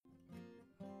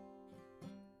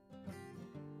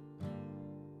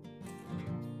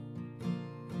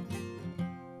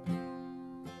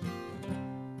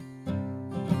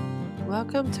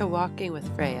Welcome to Walking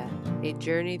with Freya, a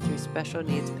journey through special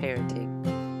needs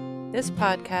parenting. This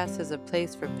podcast is a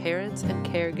place for parents and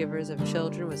caregivers of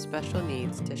children with special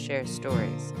needs to share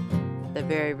stories, the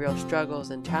very real struggles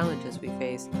and challenges we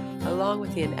face, along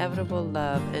with the inevitable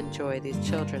love and joy these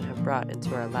children have brought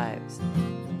into our lives.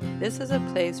 This is a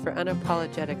place for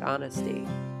unapologetic honesty,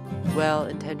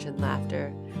 well-intentioned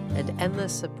laughter, and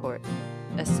endless support.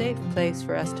 A safe place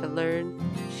for us to learn,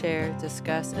 share,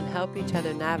 discuss, and help each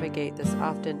other navigate this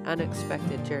often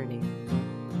unexpected journey.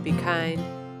 Be kind,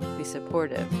 be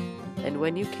supportive, and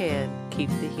when you can, keep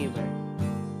the humor.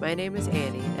 My name is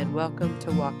Annie, and welcome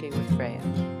to Walking with Freya.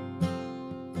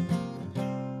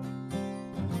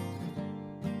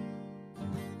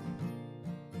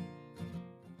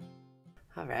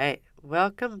 All right,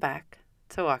 welcome back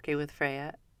to Walking with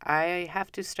Freya. I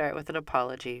have to start with an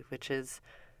apology, which is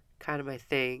kind of my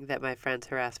thing that my friends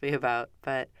harass me about.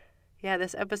 But yeah,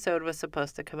 this episode was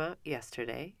supposed to come out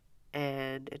yesterday,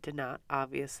 and it did not,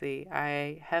 obviously.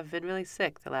 I have been really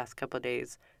sick the last couple of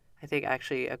days. I think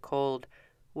actually a cold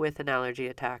with an allergy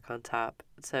attack on top.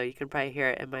 So you can probably hear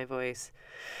it in my voice.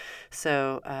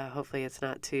 So hopefully it's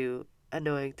not too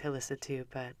annoying to listen to,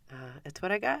 but it's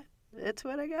what I got. It's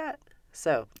what I got.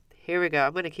 So here we go.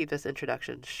 I'm going to keep this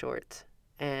introduction short,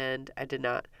 and I did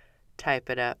not type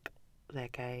it up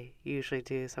like I usually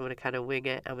do, so I'm going to kind of wing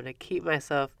it. I'm going to keep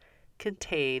myself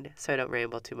contained so I don't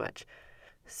ramble too much.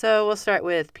 So we'll start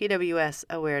with PWS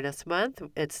Awareness Month.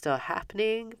 It's still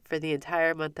happening for the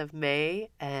entire month of May,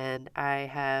 and I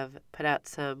have put out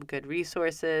some good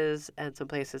resources and some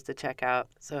places to check out.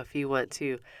 So if you want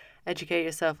to educate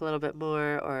yourself a little bit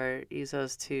more or use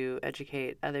those to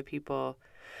educate other people,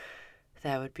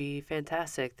 that would be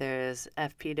fantastic. There's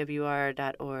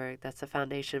fpwr.org. That's the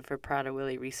Foundation for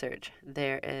Prader-Willi Research.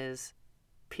 There is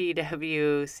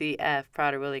PWCF,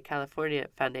 Prader-Willi California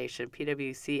Foundation,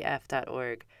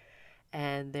 pwcf.org.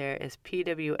 And there is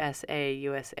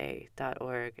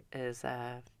pwsausa.org is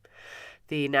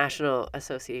the National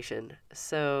Association.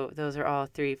 So those are all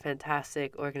three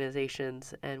fantastic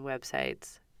organizations and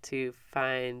websites to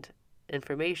find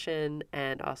information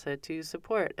and also to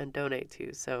support and donate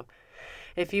to. So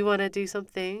if you want to do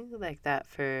something like that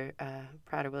for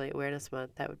Prader-Willi Awareness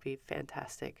Month, that would be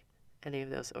fantastic. Any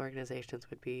of those organizations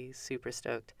would be super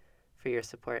stoked for your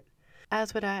support,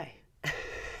 as would I.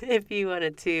 If you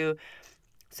wanted to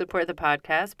support the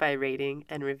podcast by rating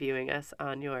and reviewing us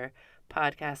on your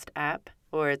podcast app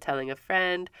or telling a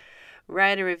friend,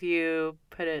 write a review,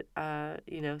 put it,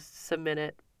 submit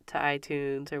it to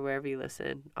iTunes or wherever you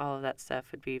listen. All of that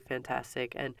stuff would be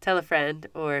fantastic. And tell a friend,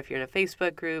 or if you're in a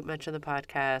Facebook group, mention the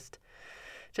podcast.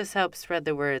 Just help spread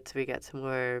the word so we get some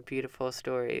more beautiful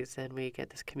stories and we get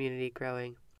this community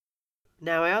growing.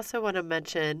 Now, I also want to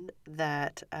mention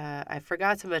that I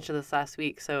forgot to mention this last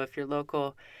week, so if you're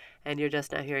local and you're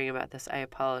just now hearing about this, I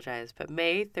apologize. But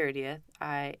May 30th,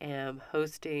 I am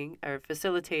hosting or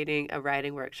facilitating a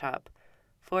writing workshop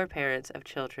for parents of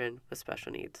children with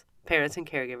special needs, parents and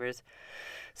caregivers.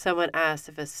 Someone asked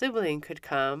if a sibling could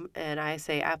come, and I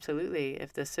say absolutely.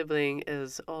 If the sibling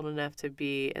is old enough to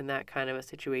be in that kind of a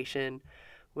situation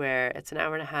where it's an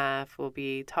hour and a half, we'll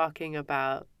be talking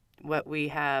about what we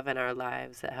have in our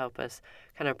lives that help us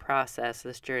kind of process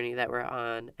this journey that we're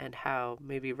on, and how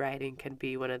maybe writing can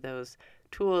be one of those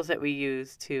tools that we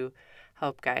use to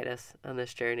help guide us on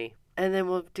this journey. And then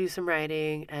we'll do some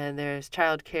writing, and there's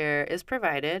childcare is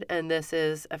provided, and this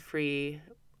is a free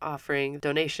offering.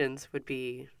 Donations would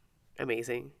be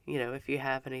amazing, if you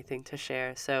have anything to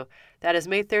share. So that is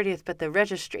May 30th, but the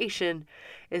registration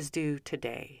is due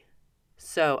today.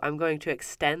 So I'm going to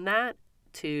extend that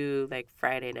to like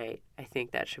Friday night. I think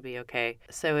that should be okay.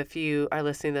 So if you are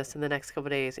listening to this in the next couple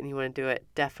of days and you want to do it,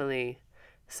 definitely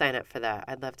sign up for that.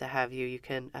 I'd love to have you. You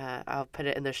can, I'll put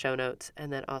it in the show notes.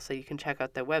 And then also you can check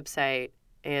out the website,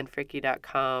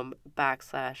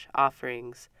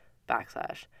 annfricke.com/offerings/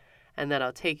 and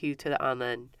that'll take you to the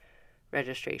online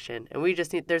registration. And we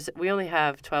only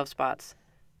have 12 spots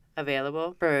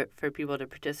available for people to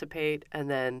participate, and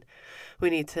then we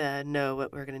need to know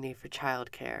what we're going to need for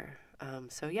childcare.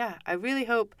 So yeah, I really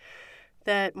hope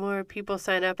that more people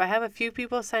sign up. I have a few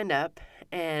people signed up,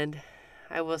 and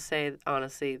I will say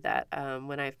honestly that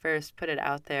when I first put it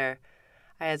out there,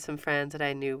 I had some friends that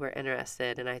I knew were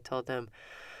interested, and I told them,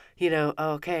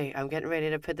 okay, I'm getting ready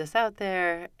to put this out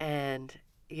there, and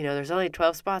there's only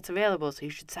 12 spots available, so you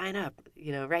should sign up,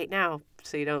 right now,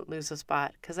 so you don't lose a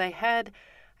spot. Because I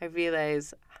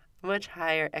realized much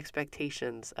higher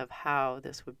expectations of how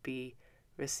this would be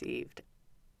received.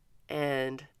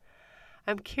 And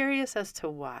I'm curious as to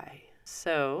why.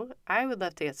 So I would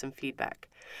love to get some feedback,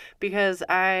 because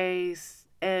I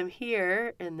am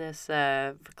here in this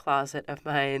closet of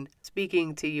mine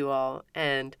speaking to you all.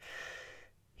 And,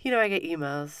 I get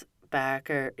emails back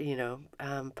or,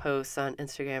 posts on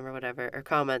Instagram or whatever, or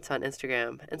comments on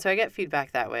Instagram. And so I get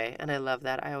feedback that way. And I love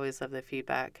that. I always love the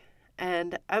feedback.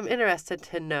 And I'm interested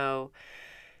to know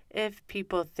if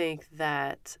people think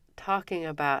that talking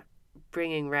about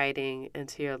bringing writing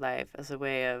into your life as a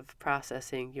way of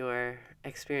processing your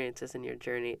experiences and your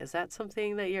journey, is that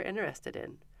something that you're interested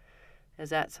in? Is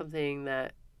that something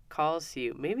that calls to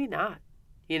you? Maybe not.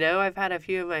 I've had a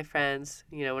few of my friends,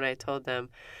 when I told them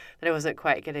that I wasn't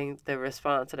quite getting the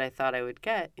response that I thought I would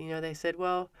get, they said,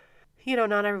 well,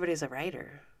 not everybody's a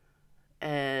writer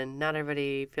and not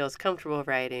everybody feels comfortable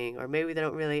writing, or maybe they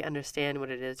don't really understand what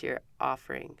it is you're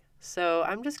offering. So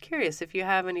I'm just curious if you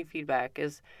have any feedback.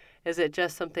 Is it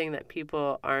just something that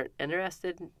people aren't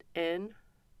interested in,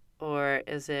 or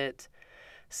is it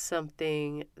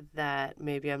something that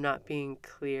maybe I'm not being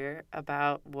clear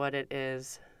about what it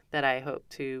is that I hope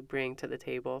to bring to the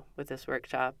table with this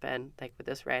workshop and like with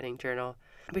this writing journal?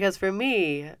 Because for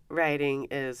me, writing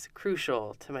is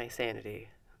crucial to my sanity.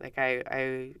 Like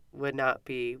I would not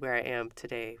be where I am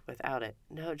today without it.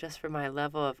 No, just for my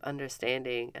level of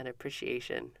understanding and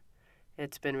appreciation.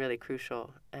 It's been really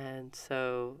crucial. And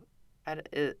so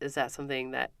is that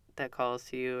something that calls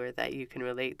to you or that you can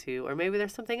relate to? Or maybe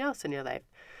there's something else in your life.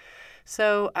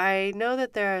 So I know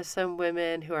that there are some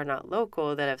women who are not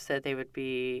local that have said they would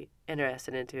be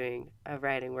interested in doing a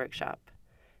writing workshop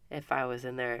if I was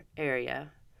in their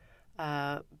area.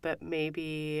 But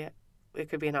maybe it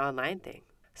could be an online thing.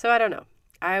 So I don't know.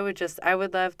 I would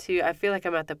love to, I feel like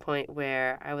I'm at the point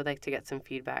where I would like to get some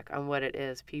feedback on what it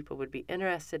is people would be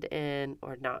interested in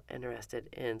or not interested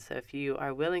in. So if you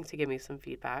are willing to give me some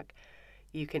feedback,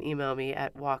 you can email me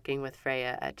at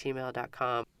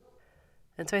walkingwithfreya@gmail.com.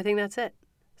 And so I think that's it.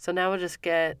 So now we'll just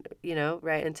get,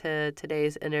 right into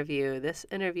today's interview. This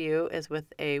interview is with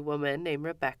a woman named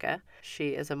Rebecca. She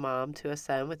is a mom to a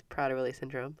son with Prader-Willi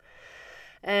syndrome.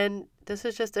 And this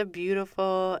is just a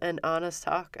beautiful and honest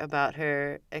talk about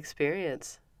her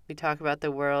experience. We talk about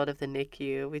the world of the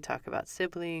NICU. We talk about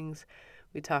siblings.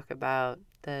 We talk about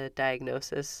the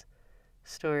diagnosis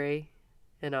story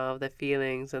and all of the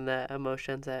feelings and the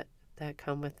emotions that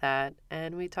come with that.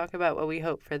 And we talk about what we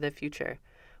hope for the future,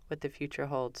 what the future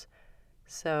holds.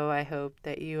 So I hope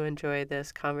that you enjoy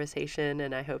this conversation,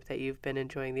 and I hope that you've been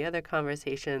enjoying the other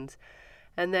conversations,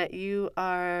 and that you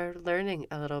are learning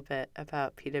a little bit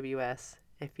about PWS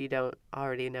if you don't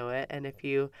already know it. And if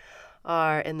you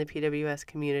are in the PWS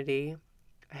community,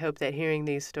 I hope that hearing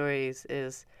these stories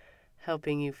is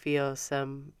helping you feel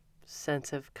some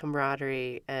sense of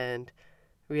camaraderie and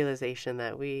realization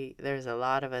that there's a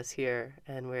lot of us here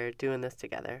and we're doing this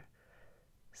together.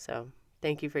 So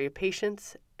thank you for your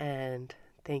patience, and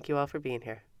thank you all for being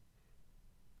here.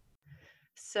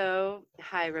 So,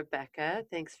 hi, Rebecca.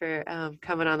 Thanks for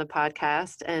coming on the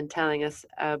podcast and telling us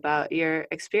about your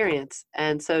experience.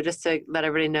 And so, just to let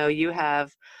everybody know, you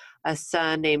have a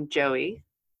son named Joey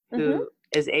who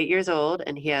is 8 years old,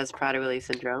 and he has Prader-Willi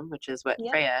syndrome, which is what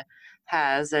Freya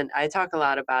has. And I talk a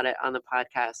lot about it on the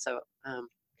podcast. So,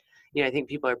 I think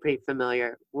people are pretty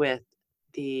familiar with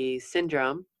the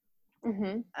syndrome.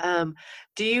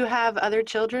 Do you have other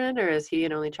children, or is he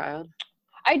an only child?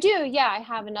 I do, yeah. I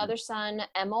have another son,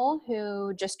 Emil,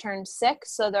 who just turned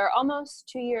 6, so they're almost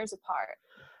 2 years apart.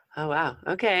 Oh, wow.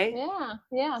 Okay.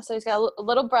 Yeah. So he's got a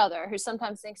little brother who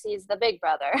sometimes thinks he's the big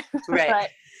brother.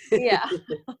 Right. But, yeah.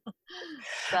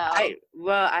 So.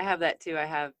 I have that too. I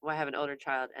have an older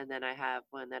child, and then I have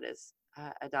one that is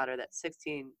a daughter that's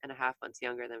 16 and a half months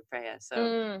younger than Freya.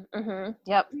 So,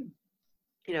 Yep.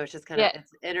 It's just kind of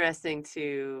it's interesting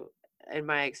in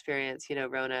my experience,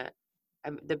 Rona,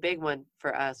 the big one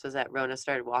for us was that Rona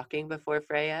started walking before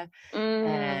Freya.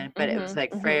 But it was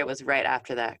like Freya was right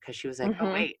after that, because she was like,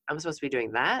 oh, wait, I'm supposed to be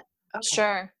doing that? Okay.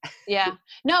 Sure. Yeah.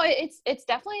 No, it's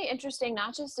definitely interesting,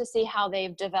 not just to see how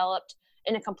they've developed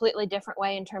in a completely different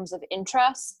way in terms of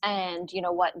interests and,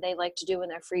 what they like to do in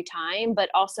their free time,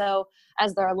 but also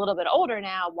as they're a little bit older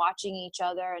now, watching each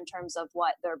other in terms of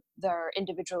what they're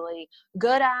individually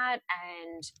good at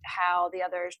and how the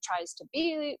other tries to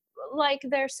be like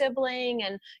their sibling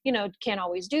and, can't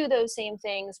always do those same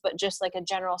things, but just like a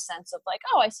general sense of like,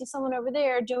 oh, I see someone over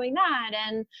there doing that.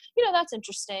 And, that's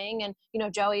interesting. And,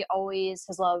 Joey always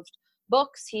has loved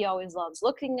books. He always loves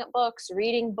looking at books,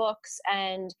 reading books.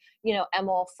 And,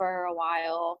 Emil for a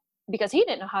while, because he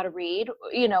didn't know how to read,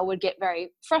 would get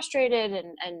very frustrated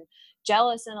and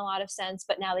jealous in a lot of sense,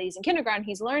 but now that he's in kindergarten,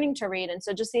 he's learning to read. And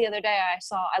so just the other day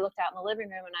I looked out in the living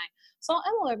room and I saw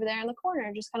Emil over there in the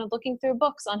corner, just kind of looking through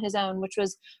books on his own, which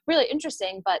was really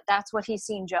interesting, but that's what he's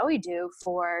seen Joey do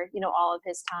for, all of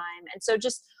his time. And so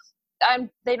just,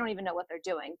 they don't even know what they're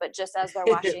doing, but just as they're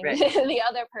watching Right. the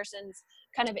other person's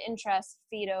kind of interest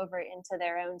feed over into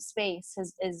their own space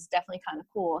is definitely kind of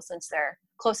cool, since they're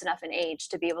close enough in age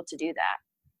to be able to do that.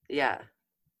 Yeah.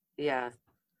 Yeah.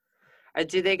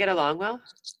 Do they get along well?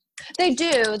 They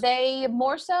do. They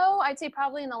more so, I'd say,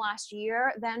 probably in the last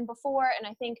year than before. And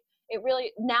I think it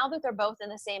really, now that they're both in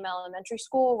the same elementary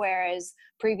school, whereas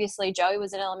previously Joey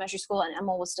was in elementary school and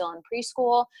Emil was still in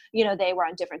preschool, they were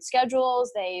on different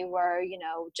schedules. They were,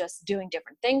 just doing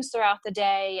different things throughout the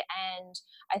day. And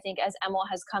I think as Emil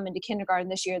has come into kindergarten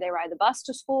this year, they ride the bus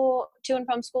to and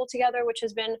from school together, which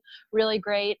has been really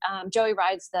great. Joey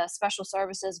rides the special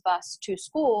services bus to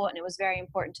school, and it was very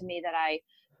important to me that I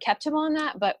kept him on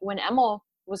that. But when Emil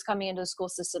was coming into the school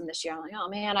system this year, I'm like, oh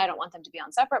man, I don't want them to be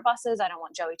on separate buses. I don't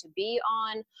want Joey to be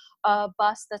on a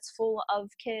bus that's full of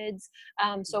kids.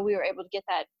 So we were able to get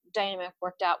that dynamic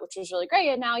worked out, which was really great.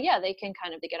 And now, yeah, they can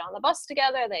they get on the bus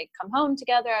together, they come home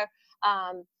together.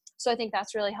 So I think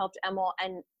that's really helped Emil,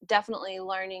 and definitely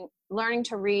learning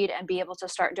to read and be able to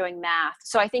start doing math.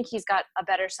 So I think he's got a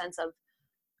better sense of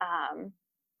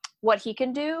what he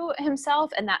can do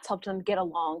himself, and that's helped them get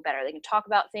along better. They can talk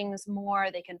about things more,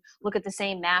 they can look at the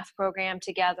same math program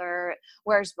together,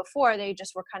 whereas before they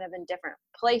just were kind of in different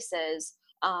places.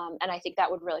 And I think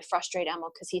that would really frustrate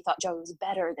Emil, because he thought Joe was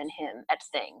better than him at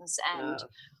things, and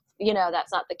Oh,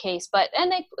 that's not the case.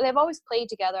 And they've always played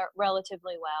together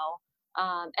relatively well.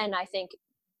 And I think,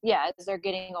 yeah, as they're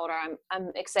getting older,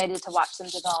 I'm excited to watch them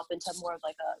develop into more of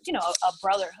like a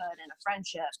brotherhood and a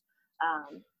friendship.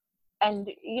 And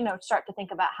start to think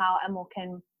about how Emil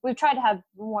we've tried to have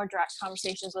more direct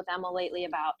conversations with Emil lately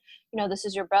about, this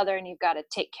is your brother and you've got to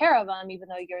take care of him, even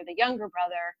though you're the younger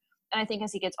brother. And I think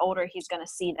as he gets older, he's going to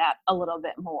see that a little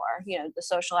bit more, the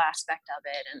social aspect of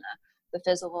it and the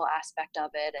physical aspect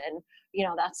of it. And,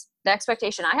 that's the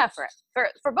expectation I have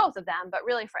for both of them, but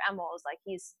really for Emil is like,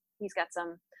 he's got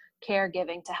some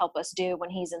caregiving to help us do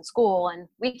when he's in school, and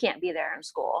we can't be there in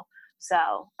school.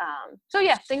 So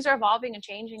yeah, things are evolving and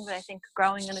changing, but I think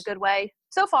growing in a good way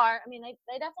so far. I mean, they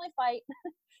definitely fight,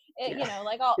 yeah.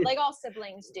 like all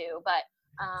siblings do, but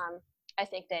I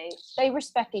think they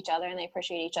respect each other and they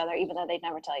appreciate each other, even though they'd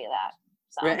never tell you that.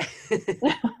 Right.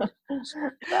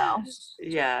 So, so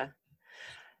Yeah.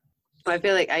 Well, I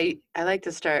feel like I like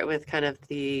to start with kind of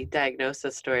the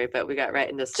diagnosis story, but we got right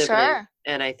into siblings, sure,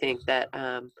 and I think that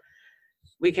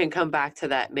we can come back to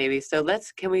that maybe. So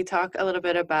can we talk a little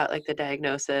bit about like the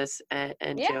diagnosis and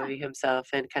yeah, Joey himself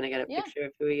and kind of get a yeah, picture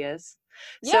of who he is?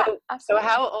 So, yeah, so absolutely.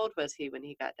 how old was he when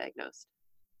he got diagnosed?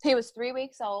 He was 3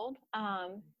 weeks old,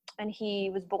 and he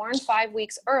was born 5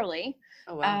 weeks early.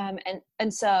 Oh, wow.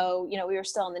 And so we were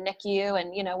still in the NICU,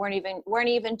 and weren't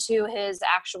even to his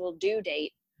actual due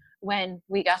date when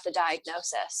we got the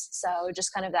diagnosis. So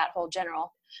just kind of that whole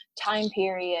general time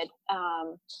period,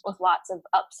 with lots of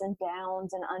ups and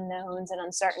downs and unknowns and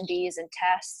uncertainties and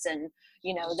tests, and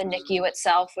the Mhm. NICU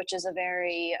itself, which is a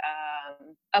very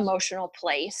emotional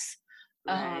place.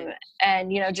 um, Right.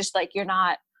 and just like you're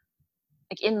not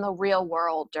like in the real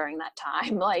world during that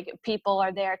time. Like people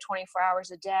are there 24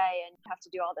 hours a day, and you have to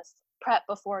do all this prep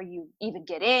before you even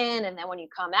get in, and then when you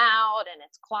come out and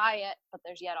it's quiet, but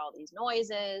there's yet all these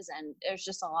noises, and there's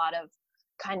just a lot of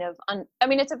kind of I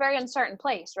mean, it's a very uncertain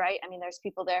place, right? I mean, there's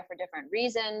people there for different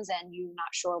reasons, and you're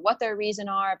not sure what their reason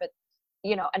are, but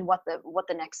and what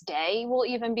the next day will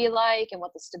even be like, and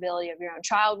what the stability of your own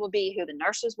child will be, who the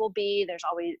nurses will be. There's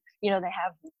always, they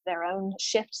have their own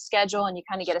shift schedule, and you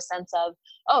kind of get a sense of,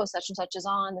 oh, such and such is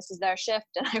on, this is their shift,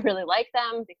 and I really like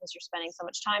them because you're spending so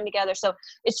much time together. So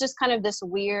it's just kind of this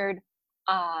weird,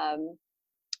 um,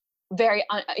 very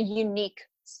unique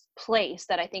place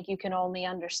that I think you can only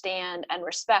understand and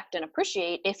respect and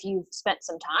appreciate if you've spent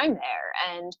some time there.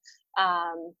 And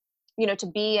to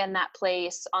be in that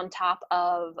place on top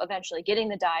of eventually getting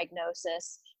the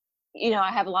diagnosis,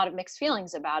 I have a lot of mixed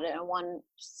feelings about it. In one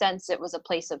sense, it was a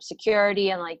place of security,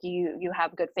 and like you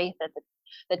have good faith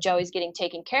that Joey's getting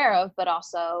taken care of, but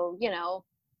also,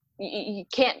 you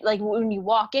can't, like, when you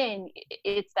walk in,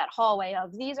 it's that hallway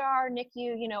of, these are our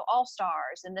NICU, all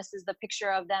stars, and this is the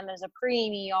picture of them as a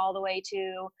preemie all the way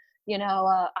to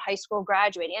a high school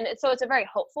graduating. And so it's a very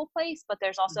hopeful place, but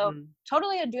there's also Hmm.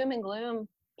 totally a doom and gloom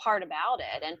part about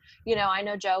it. And I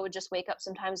know Joe would just wake up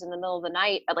sometimes in the middle of the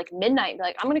night at like midnight and be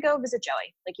like, I'm gonna go visit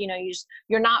Joey. Like,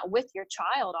 you're not with your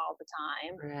child all the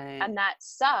time. Right. And that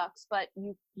sucks, but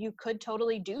you could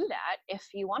totally do that if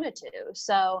you wanted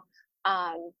to.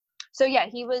 Um so yeah,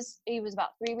 he was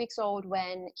about 3 weeks old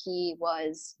when he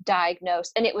was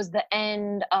diagnosed, and it was the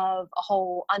end of a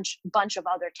whole bunch of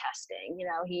other testing.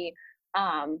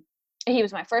 Um he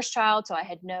was my first child, so I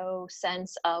had no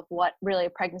sense of what really a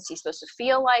pregnancy is supposed to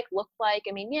feel like, look like.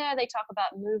 I mean, yeah, they talk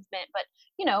about movement, but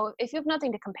if you have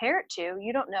nothing to compare it to,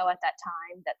 you don't know at that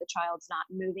time that the child's not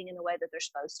moving in the way that they're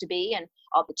supposed to be, and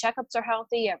all the checkups are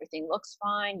healthy, everything looks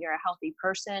fine, you're a healthy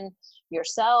person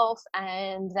yourself,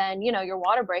 and then your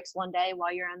water breaks one day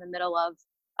while you're in the middle of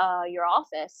your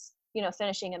office,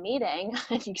 finishing a meeting,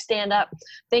 and you stand up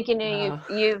thinking Wow.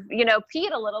 you've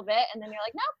peed a little bit, and then you're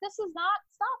like, nope, this is not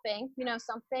stopping.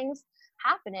 Something's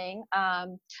happening.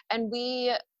 And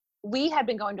we had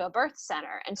been going to a birth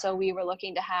center, and so we were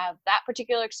looking to have that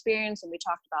particular experience, and we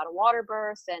talked about a water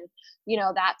birth, and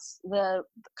that's the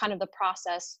kind of the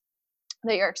process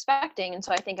that you're expecting. And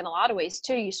so I think in a lot of ways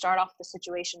too, you start off the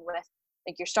situation with,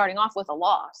 like, you're starting off with a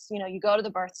loss. You go to the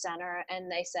birth center and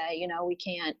they say,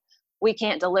 we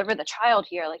can't deliver the child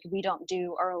here. Like, we don't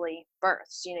do early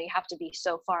births. You have to be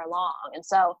so far along. And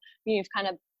so we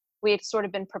had sort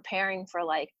of been preparing for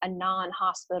like a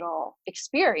non-hospital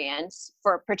experience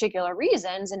for particular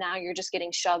reasons, and now you're just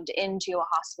getting shoved into a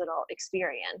hospital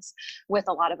experience with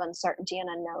a lot of uncertainty and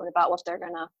unknown about what they're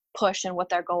going to push and what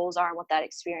their goals are and what that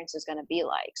experience is going to be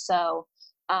like. So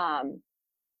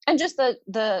and just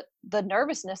the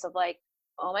nervousness of like,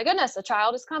 oh my goodness, a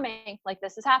child is coming, like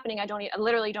this is happening. I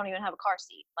literally don't even have a car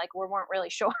seat. Like, we weren't really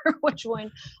sure which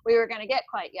one we were going to get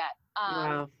quite yet.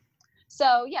 Wow.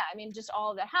 So yeah, I mean, just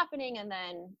all of that happening, and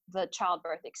then the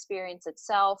childbirth experience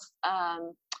itself,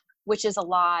 which is a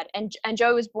lot. And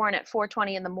Joe was born at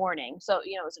 4:20 in the morning, so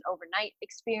it was an overnight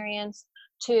experience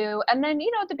too. And then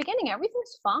at the beginning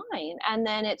everything's fine, and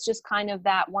then it's just kind of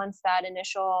that, once that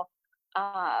initial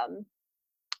um,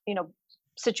 you know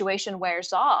situation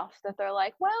wears off, that they're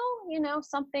like, well,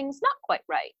 something's not quite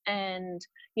right. And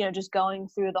just going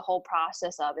through the whole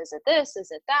process of, is it this,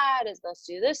 is it that, is, let's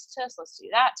do this test, let's do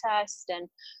that test. And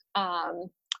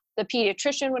the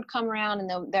pediatrician would come around, and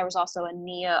then there was also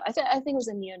a I think it was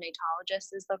a neonatologist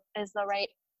is the right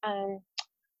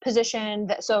position.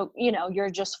 That, so you're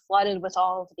just flooded with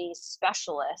all of these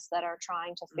specialists that are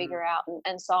trying to Mm. figure out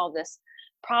and solve this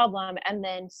problem. And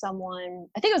then someone,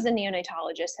 I think it was a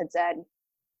neonatologist, had said,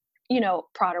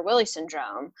 Prader-Willi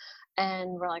syndrome. And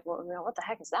we're like, well, what the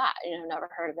heck is that? Never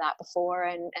heard of that before.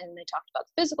 And they talked about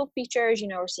the physical features.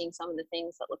 We're seeing some of the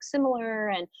things that look similar,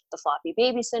 and the floppy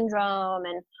baby syndrome,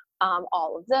 and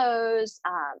all of those.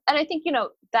 And I think,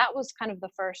 that was kind of the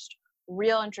first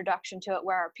real introduction to it,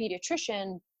 where our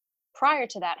pediatrician prior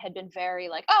to that had been very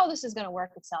like, oh, this is going to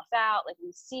work itself out. Like,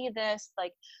 we see this,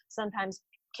 like, sometimes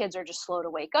kids are just slow to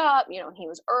wake up, and he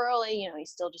was early, he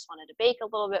still just wanted to bake a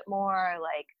little bit more,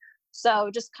 like, so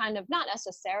just kind of not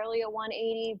necessarily a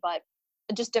 180, but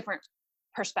just different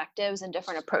perspectives and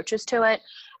different approaches to it.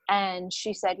 And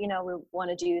she said, we want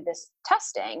to do this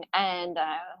testing. And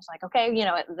I was like, okay,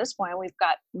 at this point we've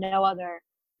got no other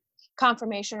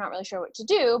confirmation, not really sure what to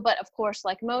do. But of course,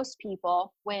 like most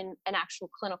people, when an actual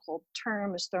clinical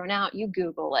term is thrown out, you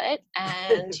Google it,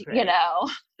 and Right.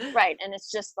 right. And it's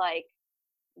just like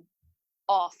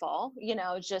awful,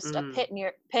 just a Mm.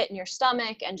 pit in your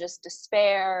stomach, and just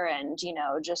despair, and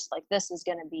just like, this is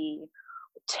going to be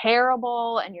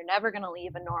terrible, and you're never going to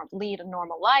lead a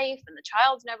normal life, and the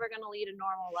child's never going to lead a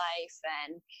normal life,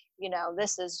 and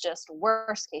this is just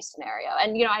worst case scenario.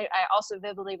 And I also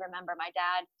vividly remember my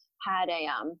dad had a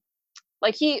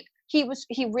like he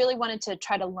really wanted to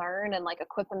try to learn and like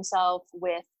equip himself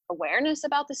with awareness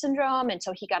about the syndrome. And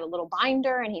so he got a little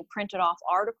binder, and he printed off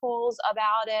articles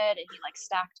about it, and he like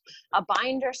stacked a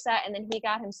binder set. And then he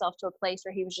got himself to a place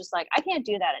where he was just like, I can't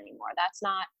do that anymore. That's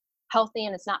not healthy,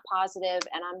 and it's not positive,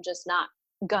 and I'm just not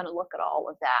gonna look at all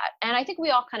of that. And I think we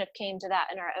all kind of came to that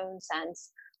in our own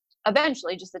sense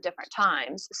eventually, just at different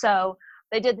times. So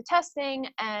they did the testing,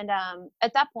 and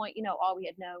at that point, all we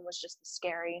had known was just the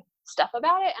scary stuff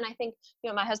about it. And I think,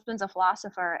 my husband's a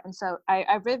philosopher, and so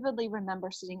I vividly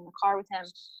remember sitting in the car with him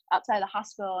outside the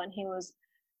hospital, and he was,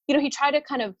 he tried to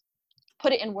kind of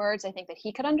put it in words, I think, that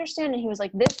he could understand. And he was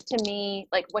like, this to me,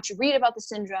 like what you read about the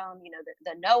syndrome,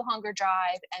 the no hunger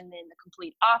drive, and then the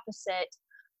complete opposite,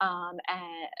 and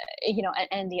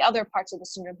and the other parts of the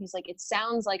syndrome, he's like, it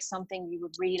sounds like something you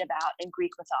would read about in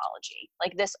Greek mythology.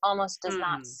 Like, this almost does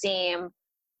not Mm. seem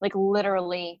like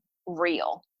literally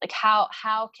real. Like,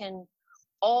 how can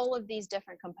all of these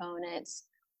different components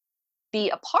be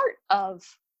a part of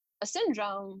a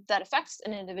syndrome that affects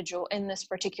an individual in this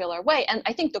particular way. And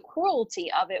I think the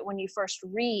cruelty of it when you first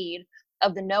read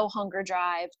of the no hunger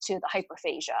drive to the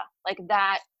hyperphagia, like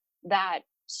that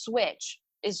switch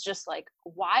is just like,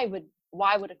 why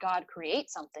would a God create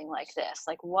something like this?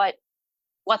 Like what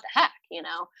the heck, you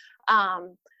know?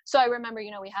 So I remember,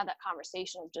 we had that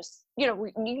conversation of just,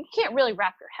 you can't really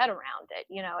wrap your head around it.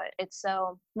 It's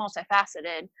so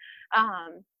multifaceted.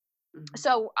 Um, Mhm.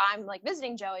 so I'm like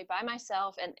visiting Joey by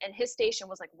myself, and his station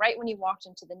was like right when you walked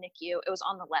into the NICU. It was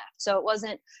on the left. So it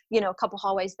wasn't, a couple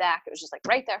hallways back. It was just like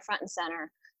right there front and center.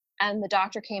 And the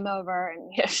doctor came over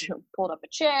and she pulled up a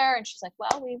chair and she's like,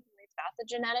 well, we've got the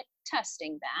genetic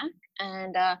testing back.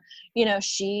 And,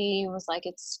 she was like,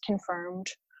 it's confirmed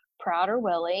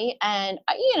Prader-Willi. And,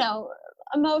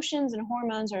 emotions and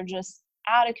hormones are just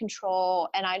out of control.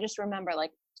 And I just remember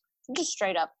like, just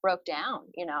straight up broke down,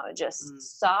 Mm. just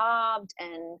sobbed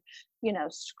and,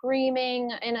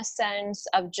 screaming in a sense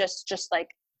of just like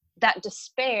that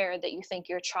despair that you think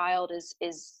your child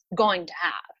is going to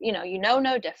have.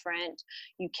 No different.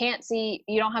 You can't see,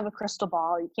 you don't have a crystal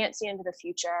ball, you can't see into the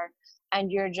future.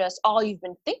 And you're just all you've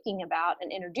been thinking about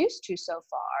and introduced to so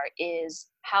far is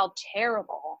how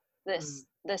terrible Mm.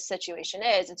 this situation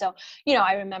is. And so,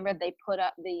 I remember they put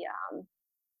up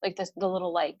like the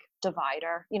little like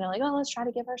divider, like, oh, let's try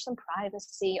to give her some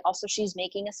privacy. Also, she's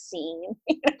making a scene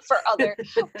for other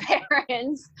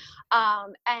parents.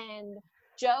 And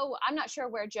Joe, I'm not sure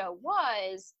where Joe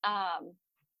was.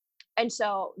 And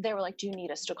so they were like, do you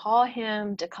need us to call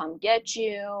him to come get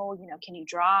you? Can you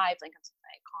drive? Like, I'm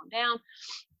like, calm down.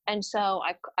 And so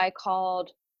I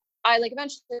called. I like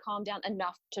eventually calmed down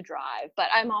enough to drive, but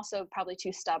I'm also probably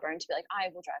too stubborn to be like, I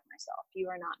will drive myself. You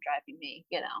are not driving me,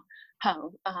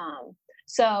 home.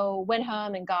 So went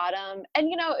home and got him.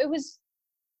 And, it was,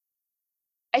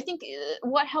 I think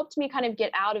what helped me kind of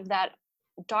get out of that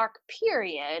dark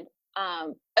period,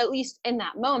 at least in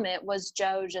that moment, was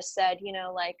Joe just said,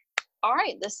 like, all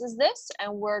right, this is this,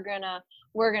 and we're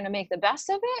gonna make the best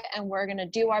of it, and we're gonna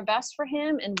do our best for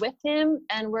him and with him,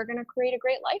 and we're gonna create a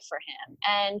great life for him.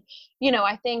 And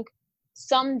I think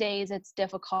some days it's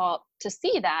difficult to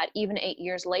see that even 8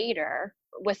 years later,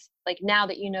 with like now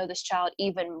that this child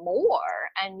even more,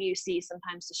 and you see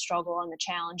sometimes the struggle and the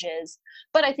challenges.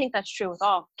 But I think that's true with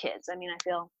all kids. I mean, I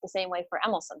feel the same way for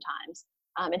Emil sometimes,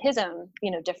 and his own,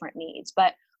 different needs.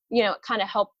 But it kind of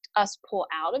helped us pull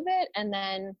out of it, and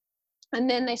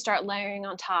then they start layering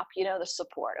on top, the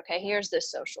support. Okay, here's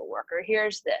this social worker,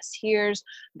 here's this, here's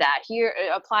that, here,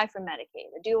 apply for Medicaid,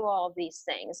 do all of these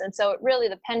things. And so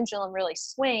the pendulum really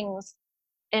swings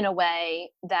in a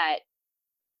way that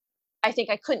I think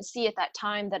I couldn't see at that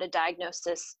time that a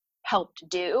diagnosis helped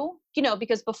do,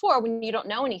 because before, when you don't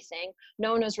know anything,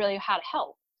 no one knows really how to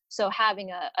help. So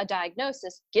having a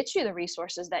diagnosis gets you the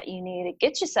resources that you need. It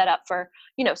gets you set up for,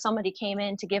 somebody came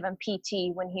in to give him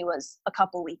PT when he was a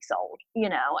couple weeks old,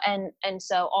 and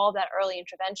so all that early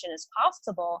intervention is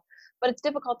possible, but it's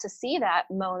difficult to see that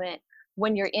moment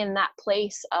when you're in that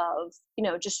place of,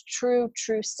 just true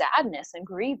sadness and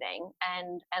grieving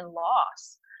and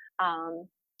loss. Um,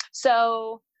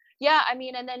 so yeah, I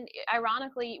mean, and then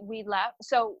ironically we left.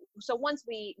 So once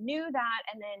we knew that,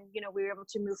 and then we were able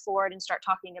to move forward and start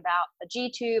talking about a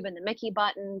G tube and the Mickey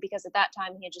button, because at that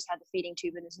time he had just had the feeding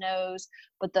tube in his nose.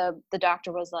 But the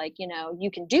doctor was like,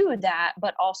 you can do that,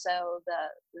 but also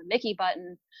the Mickey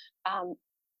button um,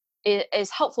 is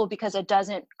helpful because it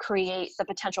doesn't create the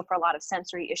potential for a lot of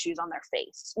sensory issues on their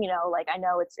face. Like, I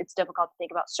know it's difficult to think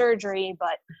about surgery,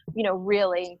 but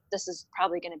really this is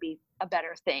probably going to be a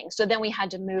better thing. So then we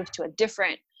had to move to a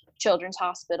different children's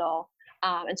hospital,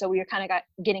 and so we were kind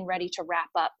of getting ready to wrap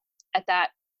up at that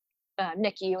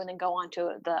NICU and then go on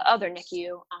to the other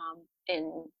NICU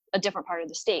in a different part of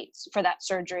the states for that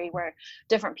surgery where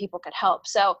different people could help.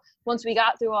 So once we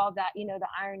got through all of that, the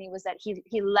irony was that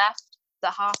he left the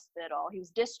hospital, he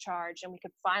was discharged, and we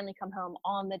could finally come home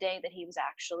on the day that he was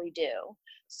actually due.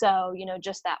 So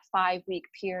just that 5-week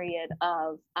period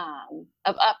of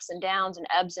ups and downs and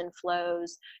ebbs and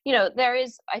flows. There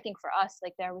is, I think for us,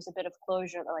 like there was a bit of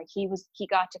closure that like he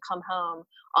got to come home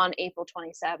on April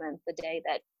 27th, the day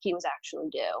that he was actually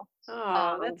due.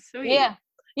 Oh, that's sweet.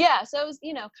 Yeah, so it was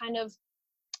kind of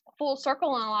full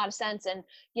circle in a lot of sense. And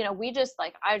we just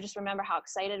like, I just remember how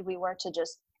excited we were to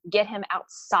just get him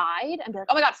outside and be like,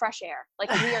 oh my god, fresh air.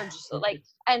 Like we are just like,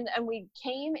 and we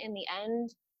came in the end,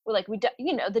 we're like,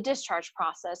 the discharge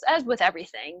process, as with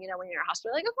everything, when you're in a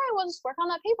hospital, like, okay, we'll just work on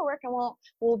that paperwork and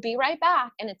we'll be right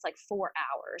back. And it's like 4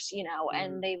 hours, and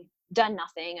Mm. they've done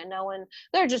nothing, and no one,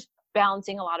 they're just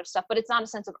balancing a lot of stuff, but it's not a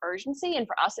sense of urgency. And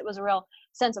for us, it was a real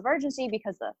sense of urgency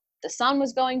because the sun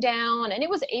was going down and it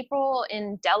was April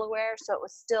in Delaware. So it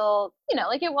was still,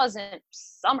 like it wasn't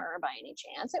summer by any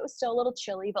chance. It was still a little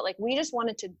chilly, but like we just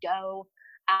wanted to go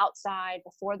outside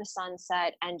before the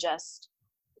sunset and just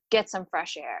get some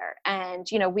fresh air. And,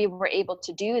 we were able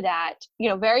to do that,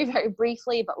 very, very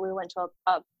briefly, but we went to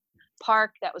a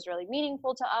park that was really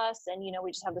meaningful to us. And,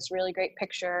 we just have this really great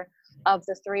picture of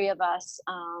the three of us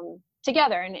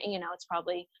together. And, it's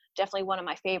probably definitely one of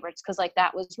my favorites because like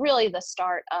that was really the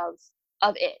start of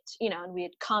it, and we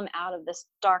had come out of this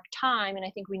dark time. And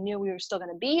I think we knew we were still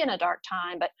going to be in a dark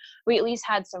time, but we at least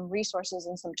had some resources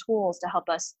and some tools to help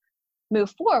us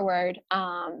move forward,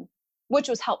 which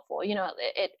was helpful.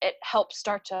 It helped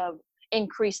start to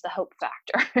increase the hope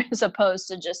factor as opposed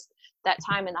to just that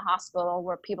time in the hospital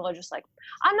where people are just like,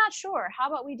 I'm not sure. How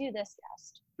about we do this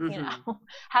test? Mm-hmm.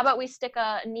 How about we stick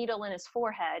a needle in his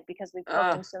forehead because we've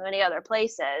poked Oh, him so many other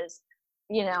places,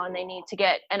 and they need to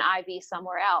get an IV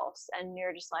somewhere else. And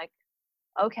you're just like,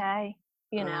 okay,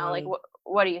 like um,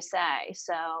 what do you say?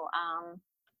 So,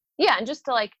 yeah. And just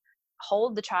to like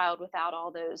hold the child without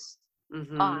all those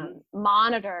mm-hmm.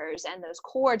 monitors and those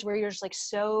cords where you're just like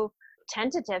so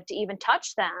tentative to even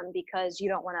touch them because you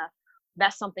don't want to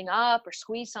mess something up or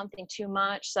squeeze something too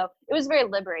much. So it was very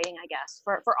liberating, I guess,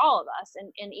 for all of us,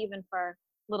 and even for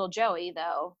little Joey,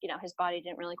 though, his body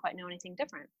didn't really quite know anything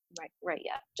different right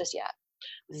yet, just yet.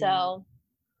 Yeah. So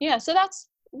yeah, so that's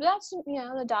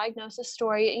the diagnosis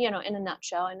story, in a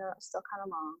nutshell. I know it's still kind of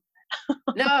long.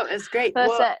 No, it's great. That's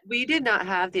Well, it. we did not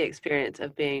have the experience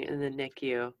of being in the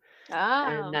NICU,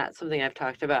 and Oh. that's something I've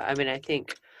talked about. I mean, I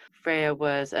think Freya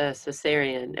was a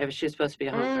cesarean. If she was supposed to be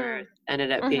a home birth, Mm.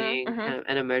 ended up Mhm. being Mhm. kind of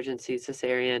an emergency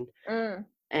cesarean. Mm.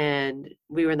 And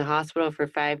we were in the hospital for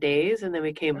 5 days, and then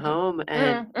we came Mhm. home,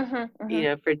 and Mm. Mhm.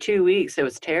 Mhm. for 2 weeks it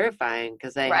was terrifying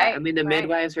because I Right. mean, the Right.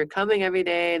 midwives were coming every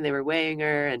day and they were weighing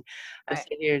her, and I was Right.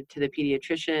 taking her to the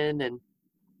pediatrician, and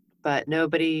but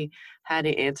nobody had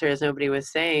the answers. Nobody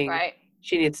was saying Right.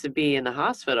 she needs to be in the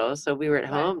hospital. So we were at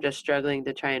Right. home just struggling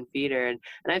to try and feed her. And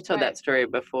I've told that Right. story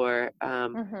before.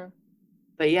 Mhm.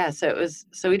 But yeah, so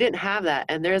we didn't have that.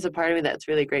 And there is a part of me that's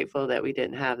really grateful that we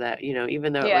didn't have that,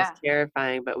 even though it was Yeah.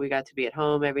 terrifying, but we got to be at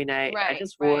home every night. I Right.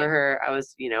 just wore Right. her. I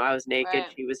was naked.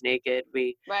 Right. She was naked.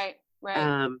 Right. Right.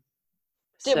 Um,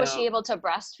 Was she so able to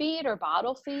breastfeed or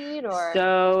bottle feed or?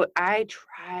 So I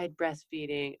tried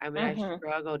breastfeeding. I mean, I Mhm.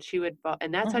 struggled. She would fall,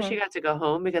 and that's how she Mhm. got to go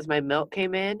home because my milk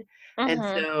came in. And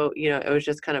Mhm. so, it was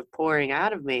just kind of pouring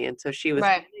out of me. And so she was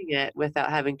Right. getting it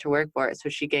without having to work for it. So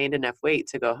she gained enough weight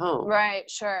to go home. Right.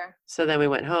 Sure. So then we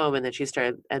went home and then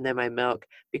and then my milk,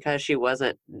 because she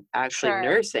wasn't actually Sure.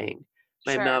 nursing,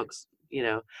 my Sure. milk's,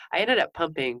 I ended up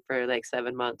pumping for like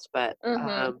 7 months, but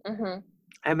Mhm. Mhm.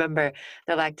 I remember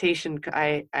the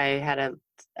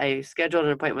I scheduled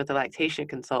an appointment with a lactation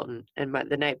consultant, and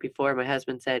the night before, my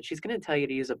husband said, "She's gonna tell you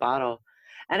to use a bottle."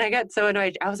 And I got so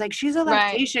annoyed. I was like, "She's a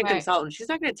Right. lactation Right. consultant. She's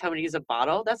not gonna tell me to use a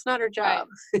bottle. That's not her Right. job."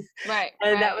 Right.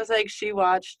 And that Right. was like she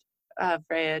watched,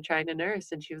 Freya trying to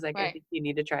nurse, and she was like, "I Right. think you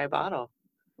need to try a bottle."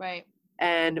 Right.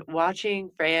 And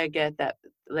watching Freya get that,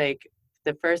 like,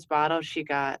 the first bottle, she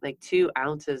got, like, 2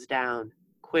 ounces down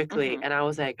quickly, Mhm. and I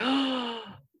was like, "Oh!"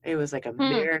 It was like a Hmm.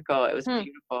 miracle. It was Hmm.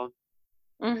 beautiful.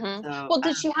 Mhm. So, Well,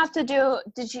 did she have to do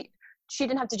did she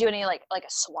didn't have to do any, like, a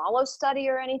swallow study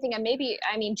or anything? And maybe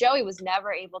I mean, Joey was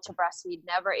never able to breastfeed,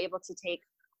 never able to take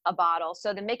a bottle,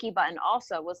 so the Mickey button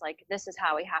also was like, "This is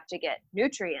how we have to get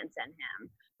nutrients in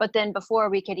him." But then before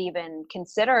we could even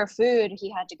consider food, he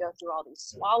had to go through all these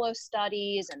swallow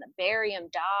studies and the barium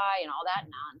dye and all that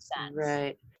nonsense.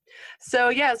 right. So,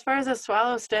 yeah, as far as a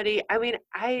swallow study, I mean,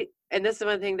 and this is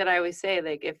one thing that I always say,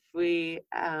 like, if we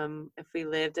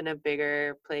lived in a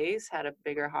bigger place, had a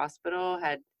bigger hospital,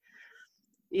 I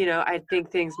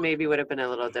think things maybe would have been a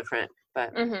little different,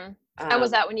 but, Mhm. And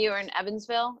was um that when you were in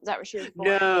Evansville? Is that where she was born?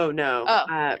 no, no,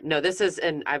 Oh. no,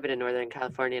 I've been in Northern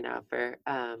California now for,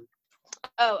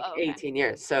 Oh, like oh, okay. 18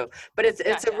 years, so but it's a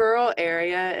Gotcha. rural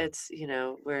area,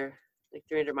 we're, like,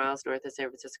 300 miles north of San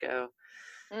Francisco,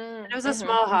 and it Mm. was a Mhm.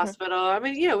 small Mhm. hospital. I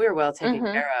mean, we were well taken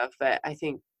Mhm. care of, but I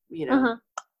think, Mhm.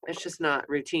 it's just not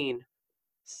routine,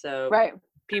 so Right.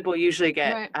 people usually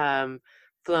get, Right.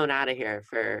 flown out of here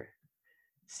for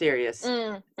serious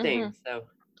Mm. Mhm. things, so,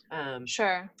 um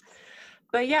Sure.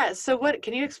 but yeah, so what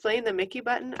can you explain the Mickey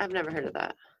button? I've never heard of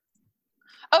that.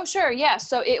 Oh, sure. Yeah.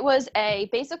 So it was a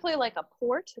basically like a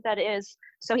port that is.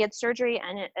 So he had surgery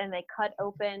and they cut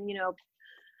open,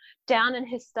 down in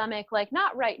his stomach, like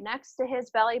not right next to his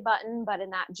belly button, but in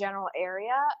that general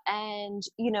area. And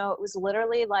it was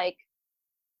literally like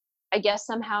I guess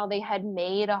somehow they had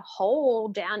made a hole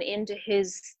down into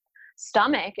his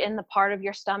stomach, in the part of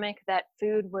your stomach that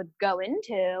food would go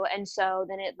into. And so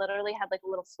then it literally had like a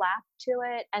little flap to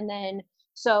it. And then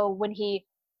so when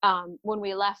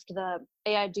we left the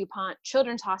AI DuPont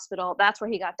Children's Hospital, that's where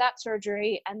he got that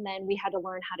surgery. And then we had to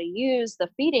learn how to use the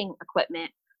feeding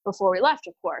equipment before we left,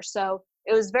 of course. So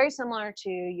it was very similar to,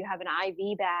 you have an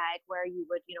IV bag where you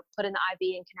would, put in the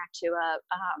IV and connect to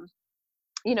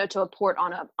to a port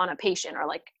on a patient, or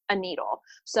like a needle.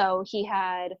 So he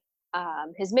had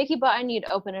his Mickey button. You'd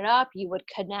open it up, you would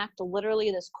connect literally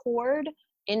this cord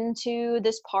into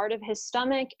this part of his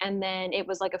stomach, and then it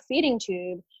was like a feeding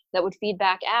tube that would feed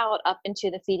back out up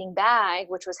into the feeding bag,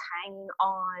 which was hanging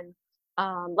on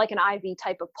like an IV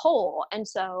type of pole. And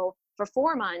so for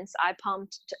 4 months, I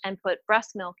pumped and put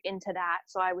breast milk into that.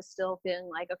 So I was still feeling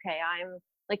like, okay, I'm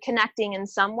like connecting in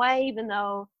some way, even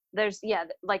though there's, yeah,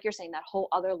 like you're saying, that whole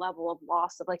other level of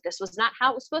loss of like, this was not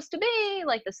how it was supposed to be.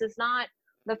 Like, this is not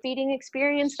the feeding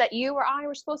experience that you or I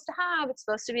were supposed to have. It's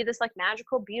supposed to be this like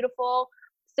magical, beautiful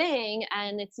thing.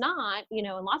 And it's not, in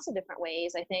lots of different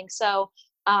ways, I think. So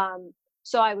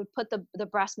I would put the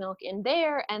breast milk in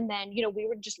there, and then we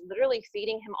were just literally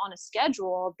feeding him on a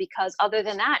schedule, because other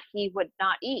than that he would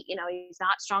not eat. He's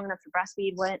not strong enough to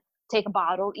breastfeed, wouldn't take a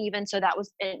bottle even. So that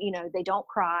was, and they don't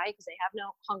cry because they have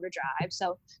no hunger drive,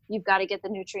 so you've got to get the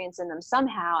nutrients in them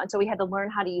somehow. And so we had to learn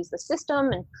how to use the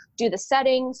system and do the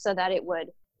settings so that it would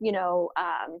you know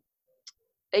um,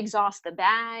 exhaust the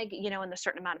bag, in a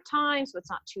certain amount of time, so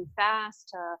it's not too fast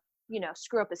to,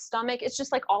 screw up his stomach. It's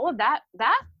just like all of that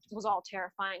was all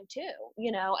terrifying too,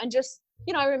 and just,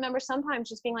 I remember sometimes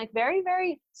just being like very,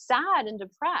 very sad and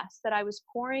depressed that I was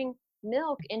pouring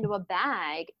milk into a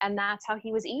bag and that's how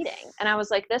he was eating. And I was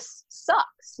like, this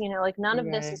sucks, like none of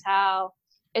this is Right. how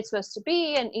it's supposed to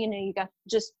be. And, you got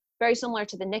just very similar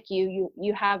to the NICU,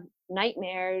 you have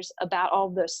nightmares about all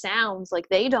those sounds. Like,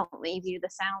 they don't leave you, the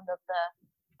sound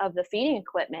of the feeding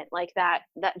equipment, like that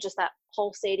just that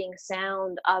pulsating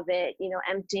sound of it,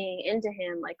 emptying into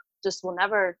him, like, just will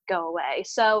never go away.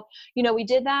 So, we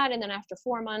did that. And then after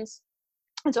 4 months,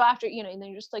 and so after, and then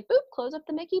you're just like, boop, close up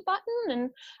the Mickey button,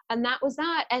 and that was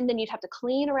that. And then you'd have to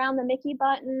clean around the Mickey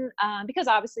button, because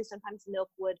obviously sometimes milk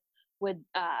would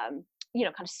kind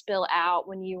of spill out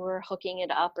when you were hooking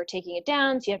it up or taking it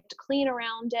down. So you have to clean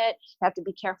around it. You have to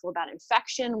be careful about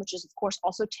infection, which is of course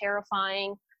also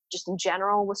terrifying, just in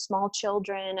general with small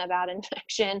children, about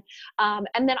infection.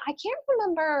 And then I can't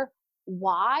remember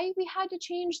why we had to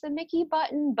change the Mickey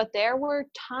button, but there were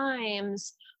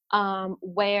times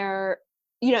where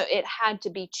it had to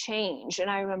be changed. And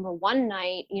I remember one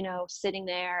night, sitting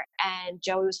there, and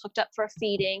Joey was hooked up for a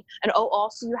feeding, and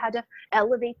also you had to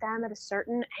elevate them at a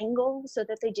certain angle so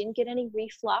that they didn't get any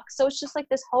reflux. So it's just like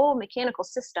this whole mechanical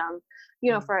system,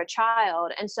 for a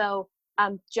child. And so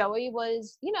Joey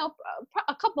was,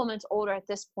 a couple months older at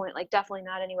this point, like definitely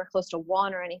not anywhere close to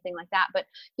 1 or anything like that. But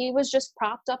he was just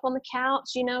propped up on the couch,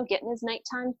 getting his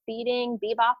nighttime feeding,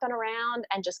 bebopping around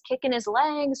and just kicking his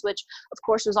legs, which of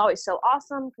course was always so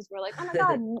awesome, because we're like, oh my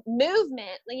God,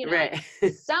 movement, like Right.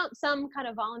 some kind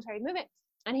of voluntary movement.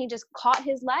 And he just caught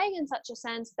his leg in such a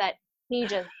sense that he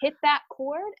just hit that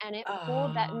cord, and it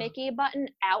pulled that Oh. Mickey button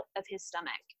out of his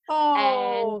stomach.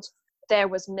 And Oh. there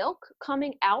was milk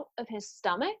coming out of his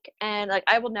stomach, and like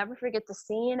I will never forget the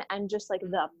scene and just like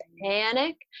the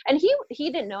panic. And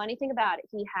he didn't know anything about it.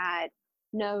 He had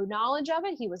no knowledge of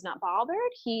it. He was not bothered.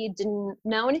 He didn't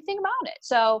know anything about it.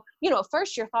 So, at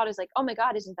first your thought is like, oh my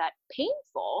God, isn't that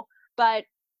painful? But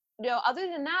other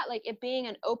than that, like it being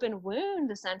an open wound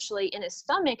essentially in his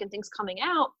stomach and things coming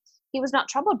out, he was not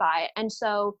troubled by it. And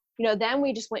so, then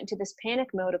we just went into this panic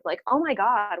mode of like, oh my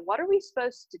God, what are we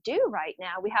supposed to do right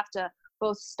now? We have to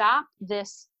both stop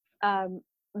this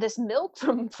milk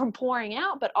from pouring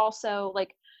out, but also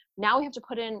like now we have to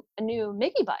put in a new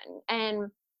Mickey button.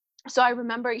 And so I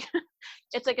remember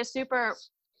it's like a super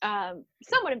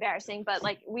somewhat embarrassing, but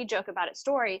like we joke about it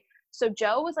story. So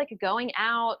Joe was like going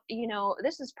out,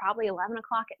 this is probably 11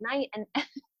 o'clock at night, and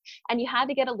and you had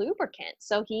to get a lubricant.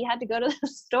 So he had to go to the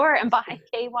store and buy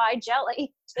KY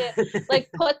jelly to like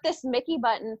put this Mickey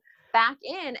button back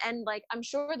in. And like, I'm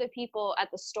sure the people at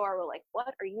the store were like,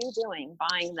 what are you doing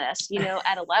buying this,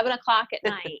 at 11 o'clock at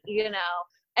night?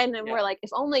 And then Yeah. we're like, if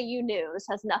only you knew this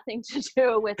has nothing to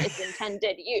do with its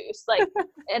intended use. Like,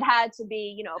 it had to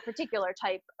be, a particular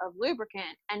type of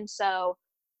lubricant. And so,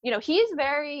 he's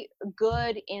very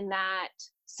good in that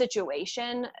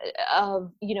situation of,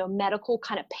 medical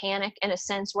kind of panic, in a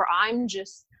sense where I'm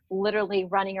just literally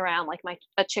running around like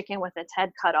a chicken with its head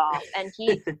cut off. And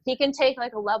he can take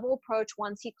like a level approach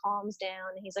once he calms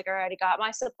down, and he's like, all right, I got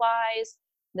my supplies.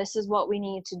 this is what we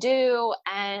need to do.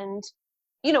 And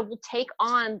we'll take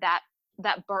on that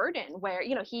burden where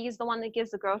he's the one that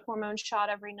gives the growth hormone shot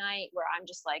every night, where I'm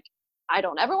just like, I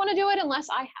don't ever want to do it unless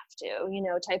I have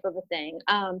to, type of a thing.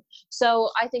 So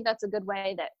I think that's a good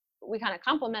way that we kind of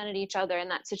complemented each other in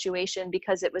that situation,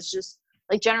 because it was just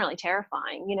like generally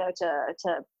terrifying,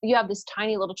 to you have this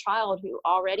tiny little child who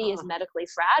already is Oh, medically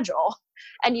fragile,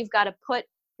 and you've got to put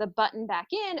the button back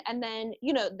in, and then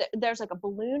there's like a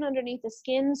balloon underneath the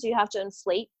skin, so you have to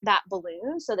inflate that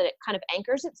balloon so that it kind of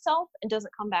anchors itself and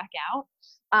doesn't come back out.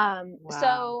 wow.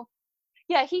 So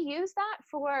yeah, he used that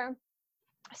for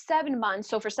 7 months.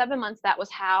 So for 7 months, that was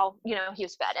how, he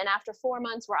was fed. And after 4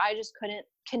 months, where I just couldn't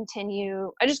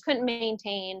continue, I just couldn't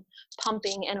maintain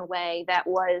pumping in a way that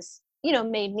was,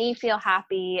 made me feel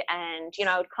happy. And,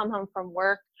 I would come home from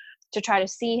work to try to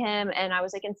see him. And I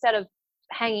was like, instead of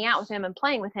hanging out with him and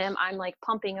playing with him, I'm like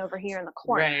pumping over here in the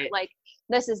corner. Right. Like,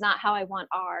 this is not how I want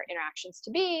our interactions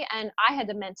to be. And I had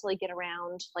to mentally get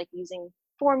around like using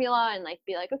formula and like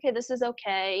be like, okay, this is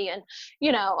okay. And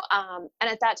and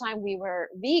at that time we were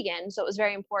vegan, so it was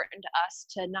very important to us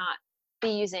to not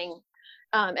be using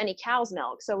any cow's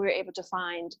milk, so we were able to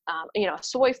find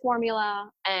soy formula.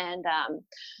 And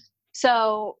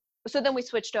so then we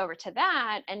switched over to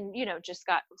that, and just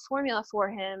got formula for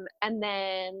him. And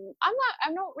then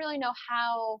I don't really know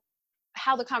how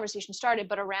the conversation started,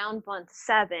 but around month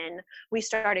 7, we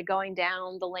started going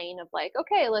down the lane of like,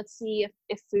 okay, let's see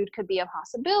if food could be a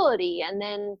possibility. And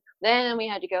then we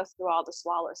had to go through all the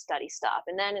swallow study stuff.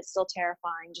 And then it's still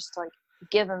terrifying just to like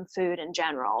give him food in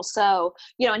general. So,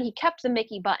 and he kept the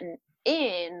Mickey button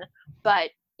in,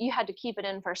 but you had to keep it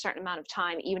in for a certain amount of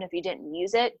time, even if you didn't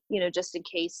use it, just in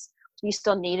case you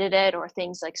still needed it or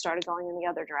things like started going in the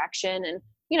other direction. And,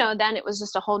 then it was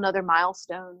just a whole nother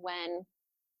milestone when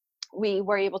we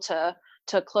were able to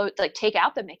close, like take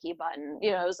out the Mickey button.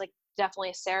 It was like definitely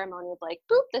a ceremony of like,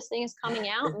 boop, this thing is coming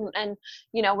out, and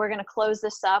we're going to close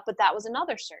this up. But that was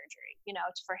another surgery,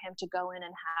 for him to go in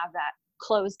and have that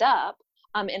closed up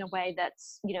in a way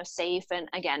that's safe, and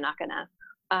again not going to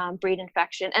breed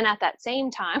infection. And at that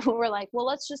same time, we were like, well,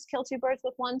 let's just kill two birds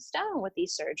with one stone with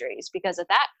these surgeries, because at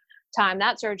that time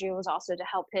that surgery was also to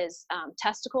help his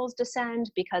testicles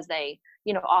descend, because they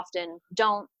often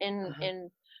don't Uh-huh. in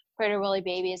Prader-Willi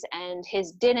babies, and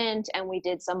his didn't. And we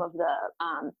did some of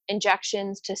the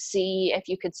injections to see if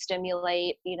you could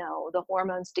stimulate, the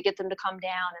hormones to get them to come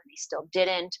down, and they still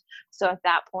didn't. So at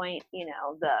that point,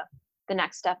 the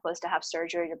next step was to have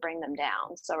surgery to bring them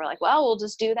down. So we're like, well, we'll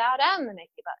just do that and the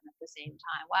Mickey button at the same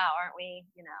time. Wow, aren't we,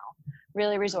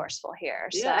 really resourceful here?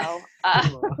 Yeah. So,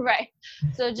 Aw. right.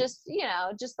 So just,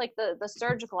 just like the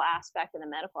surgical aspect and the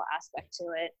medical aspect to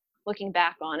it, looking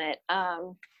back on it,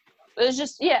 it was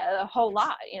just, yeah, a whole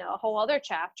lot, a whole other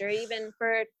chapter, even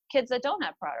for kids that don't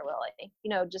have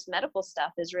Prader-Willi. Just medical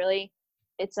stuff is really,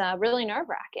 it's really nerve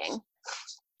wracking.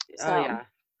 Oh, So yeah.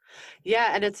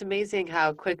 Yeah, and it's amazing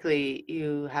how quickly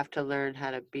you have to learn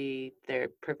how to be their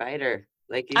provider.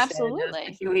 Like you said, those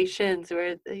absolutely. situations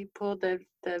where they pulled the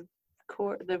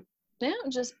cord, the Yeah,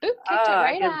 just boop, kicked it oh,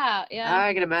 right out. Yeah.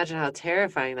 I can imagine how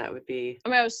terrifying that would be. I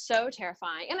mean, it was so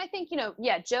terrifying. And I think,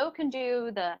 yeah, Joe can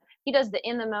do he does the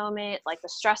in the moment, like the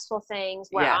stressful things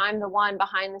where Yeah. I'm the one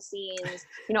behind the scenes.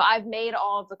 I've made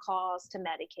all of the calls to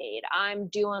Medicaid. I'm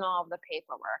doing all of the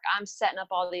paperwork. I'm setting up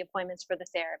all the appointments for the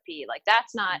therapy. Like,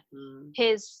 that's not Mhm.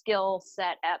 his skill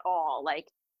set at all. Like,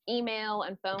 email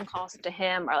and phone calls to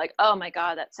him are like, oh my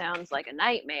God, that sounds like a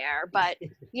nightmare. But,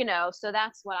 so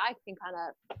that's what I can kind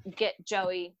of get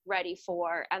Joey ready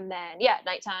for. And then, yeah,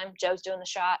 nighttime, Joe's doing the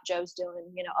shot, Joe's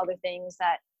doing, other things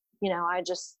that, I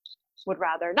just would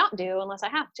rather not do unless I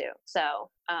have to.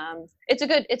 So it's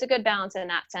a good balance in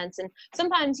that sense. And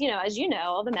sometimes, as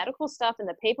all the medical stuff and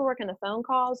the paperwork and the phone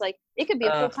calls, like it could be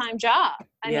a Ugh, full-time job.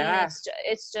 I mean, yeah.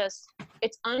 it's just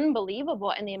it's unbelievable,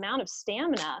 and the amount of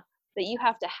stamina that you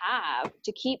have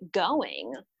to keep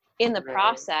going in the Right.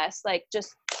 process, like,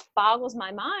 just boggles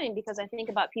my mind, because I think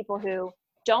about people who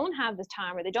don't have the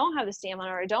time, or they don't have the stamina,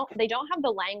 or they don't have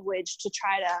the language to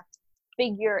try to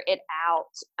figure it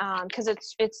out, because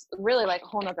it's really like a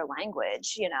whole nother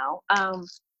language,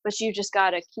 but you just got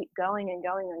to keep going and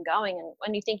going and going. And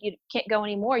when you think you can't go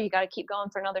anymore, you got to keep going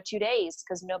for another 2 days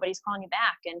because nobody's calling you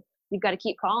back, and you've got to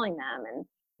keep calling them. And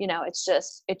it's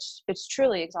just it's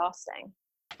truly exhausting.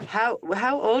 How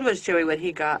old was Joey when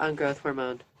he got on growth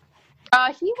hormone?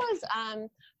 He was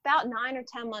about 9 or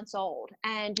 10 months old,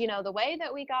 and the way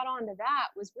that we got onto that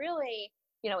was really,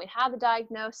 we had the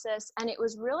diagnosis, and it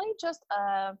was really just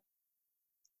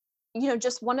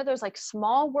just one of those like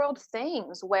small world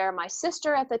things where my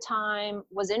sister at the time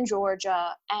was in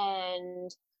Georgia,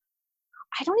 and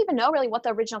I don't even know really what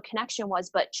the original connection was,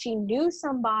 but she knew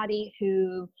somebody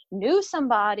whose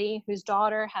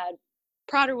daughter had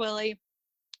Prader-Willi,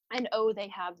 and oh, they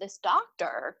have this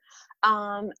doctor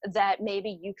that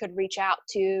maybe you could reach out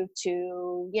to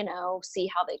see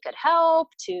how they could help,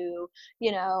 to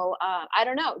I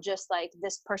don't know, just like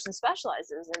this person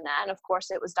specializes in that. And of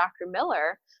course it was Dr.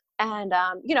 Miller. And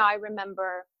I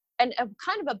remember, and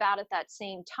kind of about at that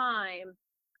same time,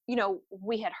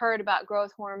 we had heard about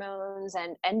growth hormones,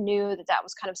 and knew that that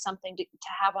was kind of something to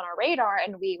have on our radar.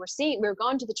 And we were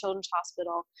going to the Children's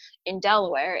Hospital in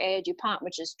Delaware, A.A. DuPont,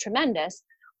 which is tremendous.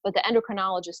 But the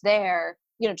endocrinologist there,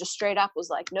 just straight up was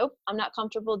like, nope, I'm not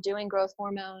comfortable doing growth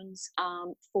hormones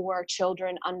for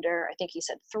children under, I think he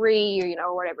said 3,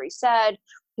 or whatever he said.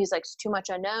 He's like, it's too much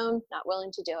unknown, not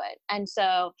willing to do it. And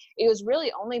so it was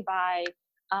really only by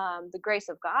the grace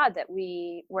of God that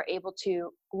we were able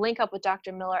to link up with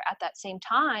Dr. Miller at that same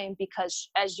time, because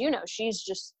as you know, she's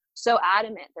just so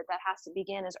adamant that that has to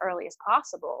begin as early as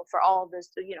possible for all of this,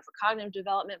 for cognitive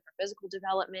development, for physical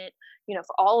development,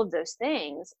 for all of those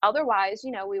things. Otherwise,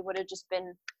 we would have just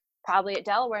been probably at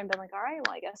Delaware and been like, all right,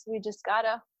 well, I guess we just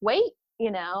gotta wait,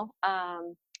 and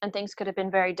things could have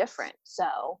been very different.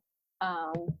 So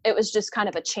it was just kind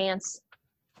of a chance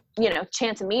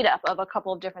meetup of a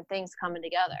couple of different things coming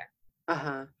together.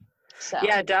 Uh-huh. So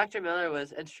Yeah, Dr. Miller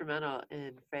was instrumental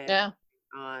in Fayette yeah.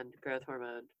 on growth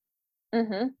hormone.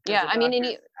 Mm-hmm. 'Cause Yeah. the I mean,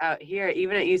 doctors out here,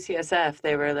 even at UCSF,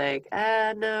 they were like,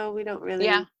 no, we don't really.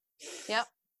 yeah. Yep.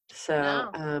 So,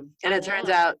 No. and I it turns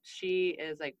know. out she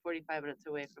is like 45 minutes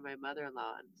away from my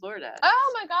mother-in-law in Florida,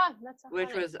 Oh my God, that's so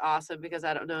which funny. was awesome because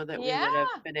I don't know that we Yeah. would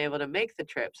have been able to make the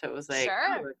trip. So it was like,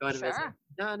 oh, Sure. we're going to visit Sure.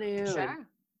 Nanu. And Sure.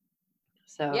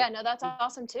 so, Yeah, no, that's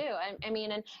awesome too. I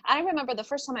mean, and I remember the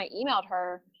first time I emailed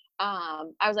her,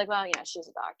 I was like, well, she's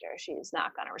a doctor. She's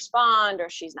not going to respond, or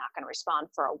she's not going to respond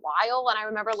for a while. And I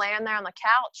remember laying there on the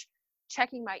couch,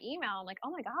 checking my email. I'm like, oh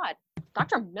my God,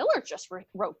 Dr. Miller just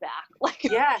wrote back. Like,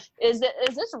 yeah, is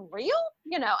this real?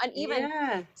 And even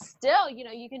yeah, still,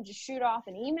 you can just shoot off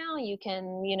an email. You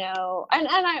can, and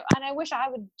I wish I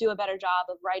would do a better job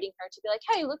of writing her to be like,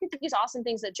 hey, look at these awesome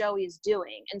things that Joey is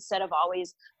doing, instead of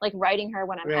always like writing her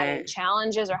when I'm having right.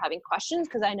 challenges or having questions,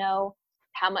 because I know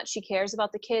how much she cares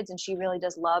about the kids, and she really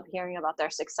does love hearing about their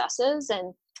successes,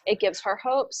 and it gives her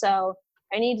hope. So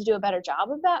I need to do a better job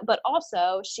of that. But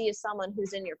also, she is someone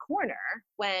who's in your corner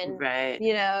when Right.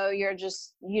 you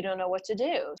don't know what to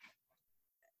do.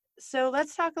 So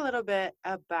let's talk a little bit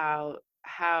about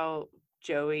how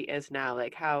Joey is now,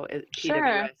 like how Sure.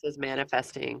 PWS is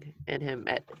manifesting in him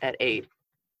at 8.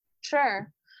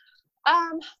 Sure.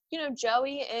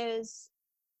 Joey is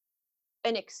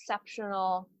an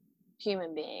exceptional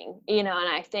human being, and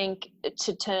I think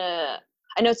to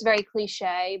I know it's very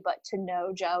cliche, but to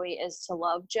know Joey is to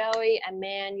love Joey. And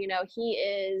man, he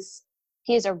is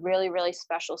a really, really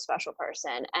special, special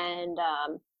person. And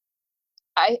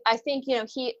I think,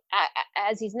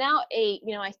 as he's now 8,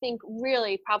 I think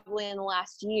really probably in the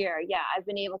last year, yeah, I've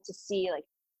been able to see like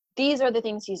these are the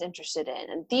things he's interested in,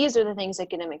 and these are the things that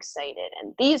get him excited,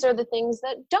 and these are the things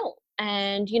that don't.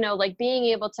 And like being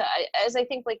able to, as I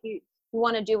think like you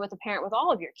want to do with a parent with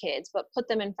all of your kids, but put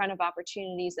them in front of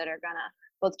opportunities that are gonna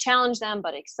both challenge them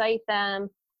but excite them,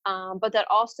 but that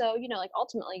also, like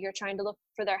ultimately you're trying to look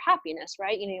for their happiness,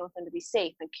 right? You want them to be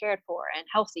safe and cared for and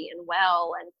healthy and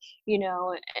well,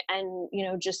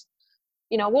 and just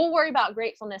we'll worry about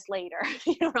gratefulness later,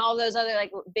 and all those other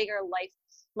like bigger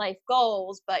life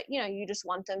goals. But you just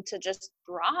want them to just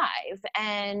thrive.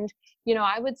 And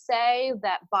I would say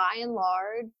that by and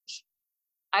large,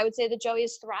 I would say that Joey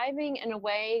is thriving in a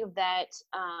way that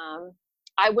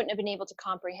I wouldn't have been able to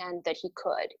comprehend that he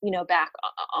could, back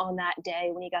on that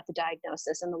day when he got the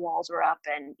diagnosis and the walls were up,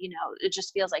 and it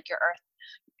just feels like your earth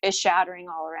is shattering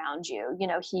all around you.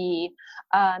 He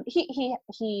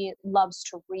loves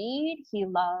to read. He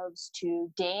loves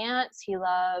to dance. He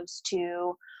loves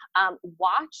to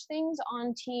watch things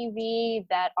on TV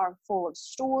that are full of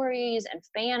stories and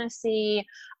fantasy.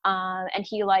 And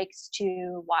he likes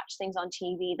to watch things on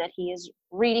TV that he is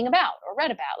reading about or read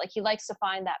about. Like he likes to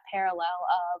find that parallel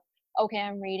of, okay,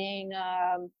 I'm reading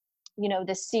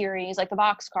this series like the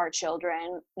Boxcar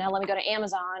Children. Now let me go to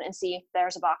Amazon and see if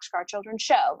there's a Boxcar Children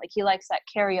show. Like he likes that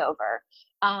carryover.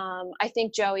 I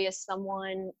think Joey is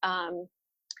someone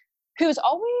who's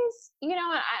always,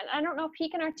 I don't know if he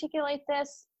can articulate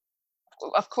this.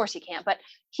 Of course he can't, but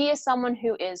he is someone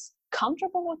who is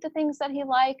comfortable with the things that he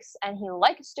likes, and he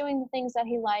likes doing the things that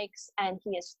he likes, and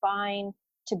he is fine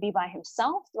to be by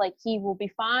himself. Like he will be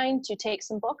fine to take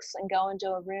some books and go into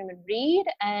a room and read.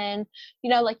 And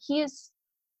like he's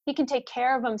he can take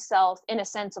care of himself in a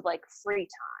sense of like free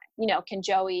time. Can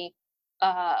Joey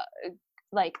uh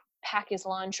like pack his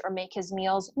lunch or make his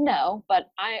meals? No, but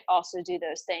I also do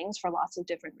those things for lots of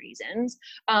different reasons.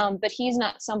 But he's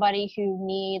not somebody who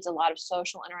needs a lot of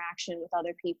social interaction with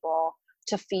other people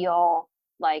to feel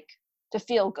like to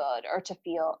feel good or to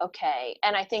feel okay.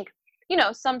 And I think,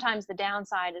 sometimes the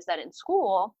downside is that in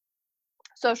school,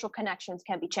 social connections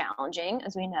can be challenging,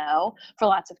 as we know, for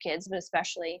lots of kids, but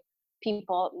especially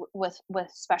people with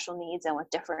special needs and with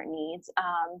different needs.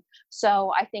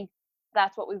 So I think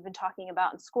that's what we've been talking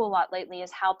about in school a lot lately,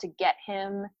 is how to get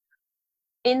him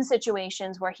in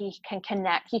situations where he can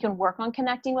connect, he can work on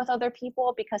connecting with other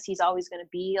people, because he's always going to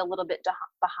be a little bit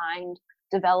behind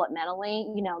developmentally.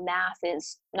 Math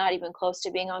is not even close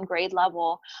to being on grade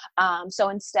level. So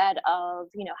instead of,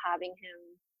 having him,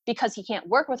 because he can't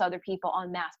work with other people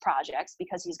on math projects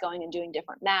because he's going and doing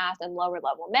different math and lower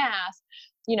level math,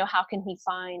 how can he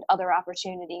find other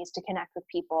opportunities to connect with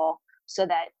people so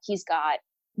that he's got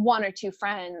one or two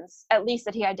friends, at least,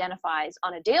 that he identifies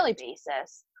on a daily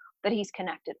basis, that he's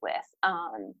connected with.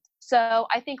 So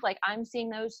I think, like, I'm seeing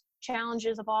those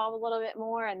challenges evolve a little bit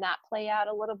more and that play out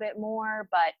a little bit more.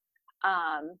 But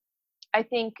I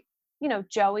think,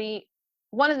 Joey,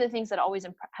 one of the things that always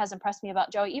has impressed me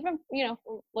about Joey, even,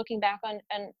 looking back on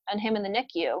him in the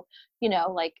NICU,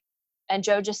 like, and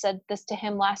Joe just said this to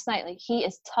him last night, like, he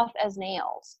is tough as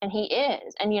nails, and he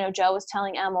is. And, Joe was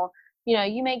telling Emil,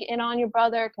 you may get in on your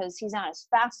brother because he's not as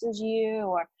fast as you,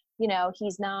 or,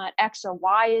 he's not X or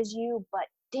Y as you, but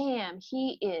damn,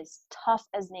 he is tough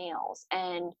as nails.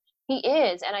 And he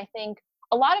is. And I think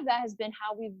a lot of that has been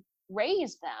how we've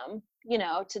raised them,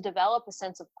 to develop a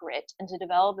sense of grit and to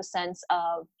develop a sense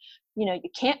of, you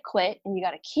can't quit and you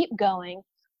got to keep going.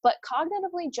 But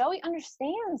cognitively, Joey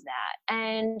understands that.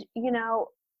 And,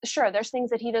 sure, there's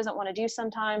things that he doesn't want to do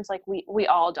sometimes, like we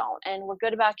all don't. And we're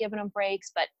good about giving him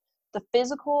breaks, but the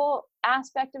physical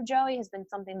aspect of Joey has been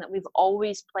something that we've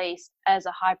always placed as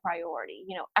a high priority.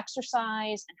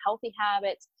 Exercise and healthy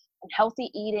habits and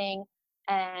healthy eating,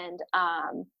 and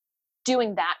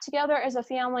doing that together as a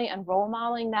family and role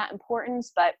modeling that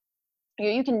importance. But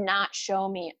you cannot show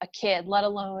me a kid, let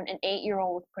alone an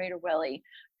 8-year-old with Prader-Willi,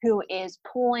 who is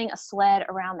pulling a sled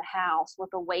around the house with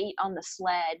a weight on the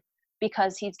sled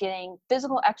because he's getting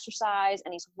physical exercise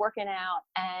and he's working out,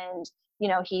 and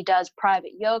he does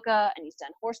private yoga and he's done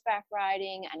horseback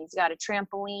riding and he's got a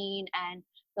trampoline, and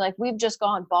like, we've just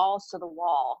gone balls to the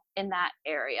wall in that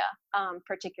area,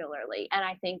 particularly. And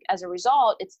I think as a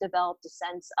result, it's developed a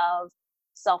sense of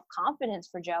self-confidence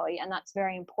for Joey, and that's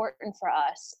very important for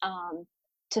us,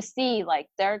 to see, like,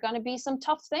 there are going to be some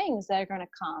tough things that are going to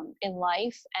come in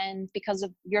life, and because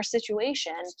of your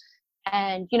situation.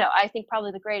 And I think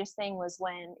probably the greatest thing was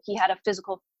when he had a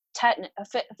physical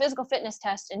fitness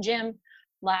test in gym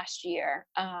last year,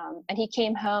 and he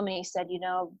came home and he said,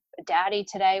 Daddy,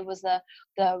 today was the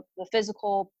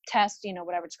physical test,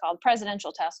 whatever it's called,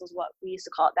 presidential test was what we used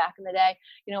to call it back in the day.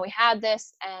 We had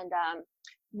this, and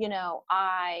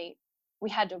we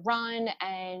had to run,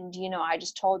 and I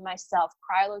just told myself,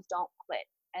 Krylos, don't quit.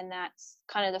 And that's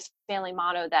kind of the family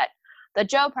motto that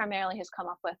Joe primarily has come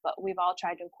up with, but we've all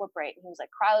tried to incorporate. And he was like,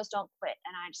 Krylos, don't quit.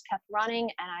 And I just kept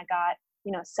running, and I got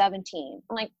 17.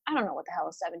 I'm like, I don't know what the hell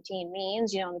a 17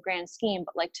 means, in the grand scheme,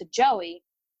 but like, to Joey,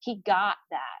 he got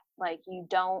that. Like, you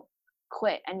don't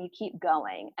quit and you keep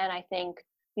going. And I think,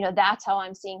 that's how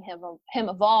I'm seeing him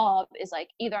evolve, is like,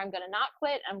 either I'm going to not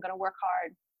quit, I'm going to work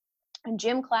hard in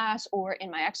gym class or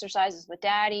in my exercises with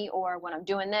Daddy, or when I'm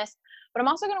doing this, but I'm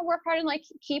also going to work hard and like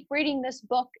keep reading this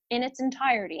book in its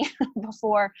entirety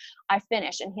before I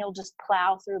finish. And he'll just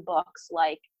plow through books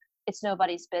like it's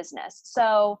nobody's business.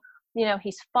 So,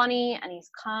 he's funny and he's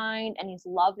kind and he's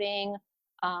loving.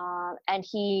 And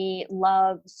he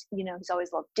loves, he's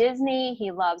always loved Disney.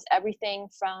 He loves everything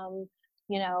from,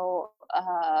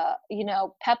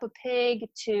 Peppa Pig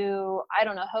to, I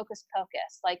don't know, Hocus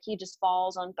Pocus. Like, he just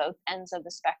falls on both ends of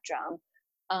the spectrum.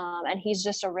 And he's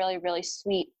just a really, really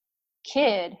sweet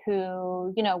kid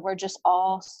who, we're just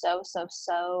all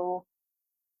so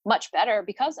much better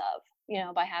because of,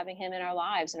 by having him in our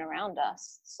lives and around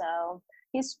us. So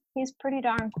he's pretty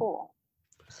darn cool.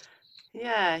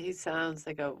 Yeah, he sounds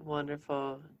like a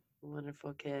wonderful,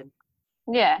 wonderful kid.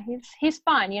 Yeah, he's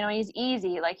fun. He's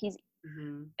easy. Like,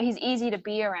 Hmm. he's easy to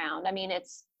be around. I mean,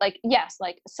 it's like, yes,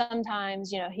 like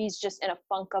sometimes, he's just in a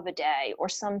funk of a day, or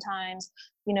sometimes,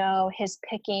 his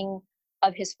picking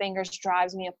of his fingers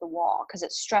drives me up the wall because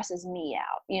it stresses me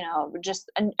out, just,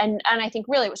 and I think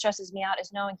really what stresses me out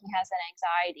is knowing he has that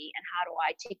anxiety, and how do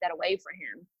I take that away from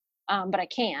him? But I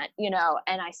can't,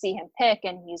 and I see him pick,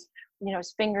 and he's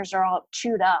his fingers are all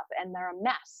chewed up and they're a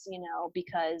mess,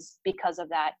 because of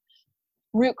that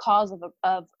root cause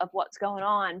of what's going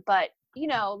on. But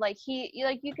like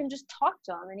you can just talk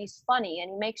to him, and he's funny,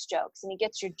 and he makes jokes, and he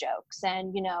gets your jokes,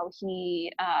 and he'll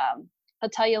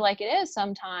tell you like it is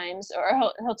sometimes,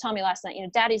 or he'll tell me last night,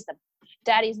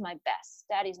 daddy's my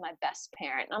best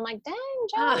parent. And I'm like, dang,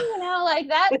 Joe, like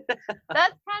that's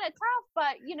kind of tough.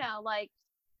 But like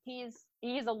he's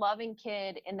a loving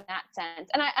kid in that sense,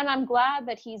 and I'm glad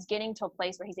that he's getting to a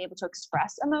place where he's able to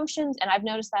express emotions. And I've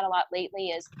noticed that a lot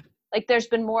lately, is like there's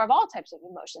been more of all types of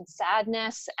emotions,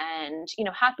 sadness and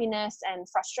happiness and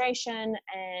frustration.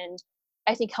 And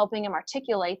I think helping him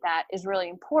articulate that is really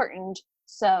important.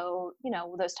 So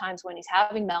those times when he's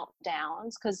having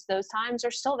meltdowns, because those times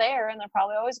are still there and they're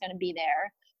probably always going to be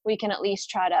there, we can at least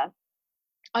try to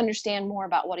understand more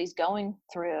about what he's going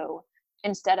through,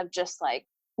 instead of just like,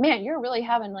 man, you're really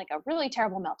having like a really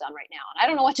terrible meltdown right now, and I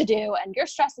don't know what to do, and you're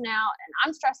stressing out and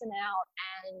I'm stressing out,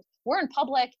 and we're in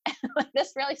public and like,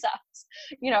 this really sucks,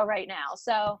 right now.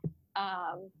 So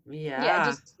yeah, Yeah.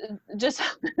 just just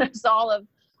all of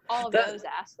The, those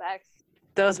aspects.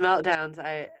 those meltdowns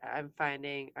I'm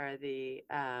finding are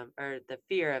or the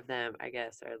fear of them, I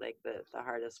guess, are like the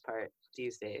hardest part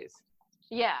these days.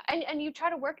 Yeah, and you try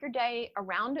to work your day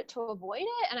around it to avoid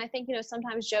it. And I think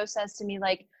sometimes Joe says to me,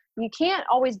 like, you can't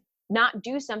always not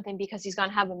do something because he's going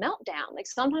to have a meltdown. Like,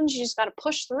 sometimes you just got to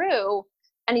push through,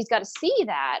 and he's got to see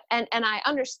that. And I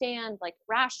understand, like,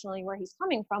 rationally where he's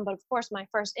coming from, but of course my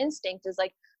first instinct is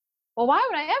like, well, why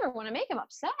would I ever want to make him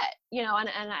upset?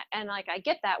 And like, I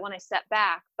get that when I step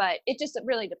back, but it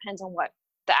really depends on what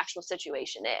the actual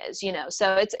situation is.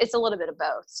 So it's a little bit of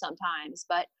both sometimes.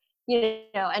 But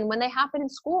and when they happen in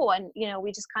school, and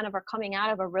we just kind of are coming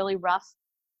out of a really rough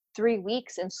 3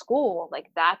 weeks in school, like,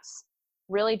 that's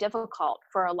really difficult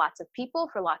for lots of people,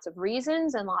 for lots of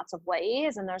reasons and lots of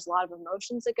ways, and there's a lot of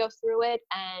emotions that go through it.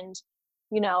 And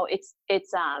it's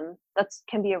that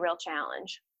can be a real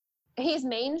challenge. He's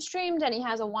mainstreamed, and he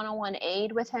has a one-on-one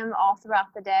aide with him all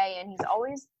throughout the day, and he's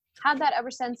always had that ever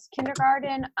since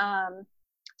kindergarten.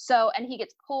 And he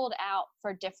gets pulled out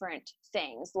for different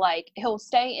things. Like, he'll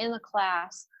stay in the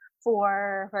class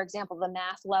for example, the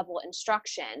math level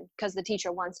instruction, because the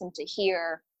teacher wants him to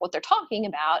hear what they're talking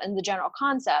about and the general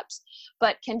concepts.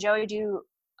 But can Joey do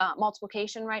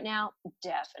multiplication right now?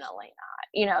 Definitely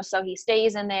not. So he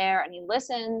stays in there and he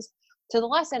listens to the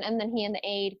lesson, and then he and the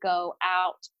aide go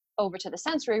out over to the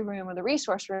sensory room or the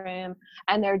resource room,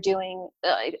 and they're doing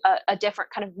a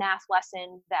different kind of math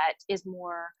lesson that is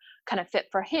more kind of fit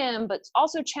for him, but it's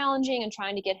also challenging and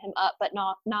trying to get him up, but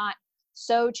not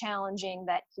so challenging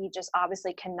that he just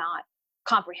obviously cannot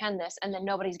comprehend this, and then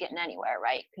nobody's getting anywhere,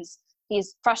 right? Because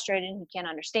he's frustrated and he can't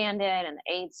understand it, and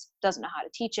the aides doesn't know how to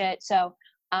teach it. So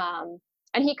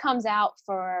and he comes out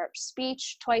for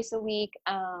speech twice a week.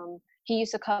 He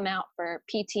used to come out for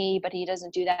PT, but he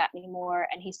doesn't do that anymore,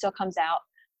 and he still comes out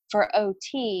for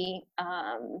OT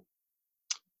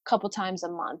couple times a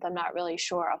month. I'm not really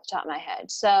sure off the top of my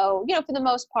head. So for the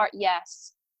most part,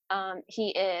 yes, he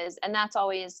is. And that's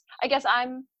always, I guess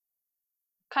I'm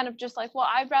kind of just like, well,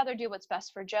 I'd rather do what's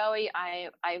best for Joey. I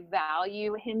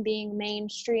value him being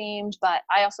mainstreamed, but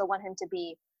I also want him to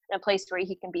be in a place where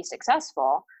he can be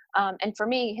successful. And for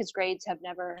me, his grades have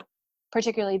never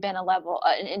particularly been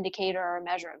an indicator or a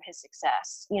measure of his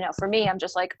success. For me, I'm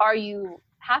just like, are you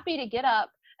happy to get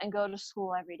up and go to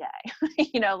school every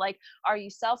day? Like, are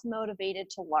you self-motivated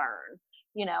to learn?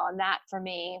 And that for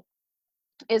me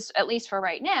is, at least for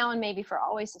right now, and maybe for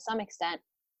always to some extent,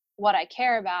 what I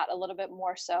care about a little bit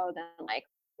more so than like,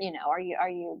 are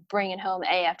you bringing home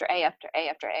A after A after A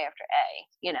after A after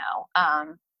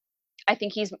A? I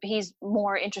think he's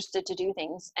more interested to do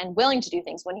things and willing to do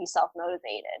things when he's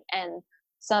self-motivated. And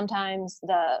sometimes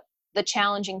the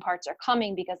challenging parts are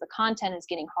coming because the content is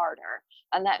getting harder,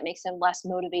 and that makes him less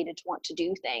motivated to want to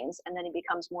do things, and then he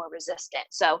becomes more resistant.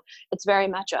 So it's very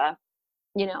much a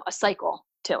cycle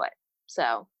to it.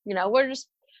 So we're just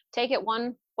take it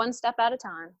one step at a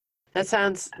time. That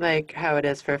sounds like how it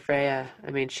is for Freya.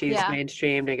 I mean, she's Yeah.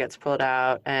 mainstreamed and gets pulled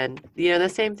out, and the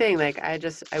same thing. Like, I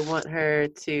want her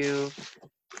to,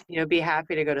 be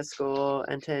happy to go to school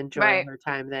and to enjoy Right. her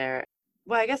time there.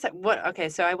 Well, I guess okay,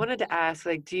 so I wanted to ask,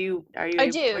 like, I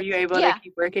were do. you able to Yeah.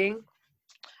 keep working?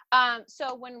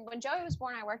 So when Joey was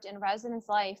born, I worked in residence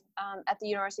life at the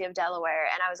University of Delaware,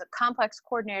 and I was a complex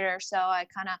coordinator. So I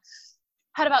kind of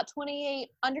had about 28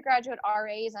 undergraduate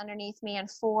RAs underneath me and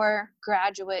 4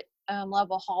 graduate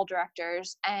level hall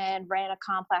directors, and ran a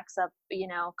complex of a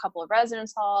couple of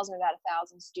residence halls and about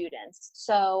 1,000 students.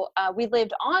 So we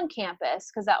lived on campus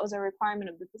because that was a requirement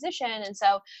of the position, and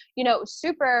so it was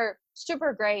super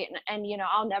super great. And,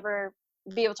 I'll never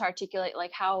be able to articulate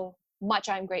like how much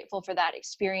I'm grateful for that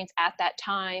experience at that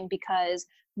time, because,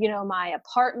 my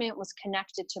apartment was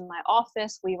connected to my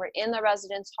office. We were in the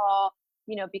residence hall,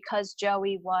 because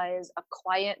Joey was a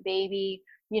quiet baby.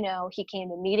 He came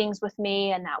to meetings with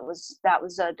me, and that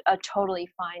was a totally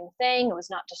fine thing. It was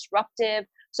not disruptive.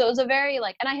 So it was a very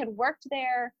like, and I had worked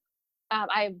there.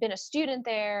 I had been a student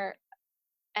there,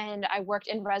 and I worked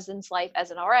in residence life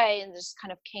as an RA, and just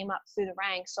kind of came up through the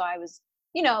ranks. So I was,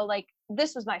 like,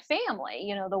 this was my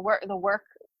family, the work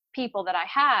people that I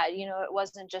had, it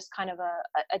wasn't just kind of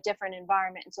a different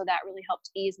environment. And so that really helped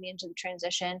ease me into the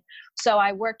transition. So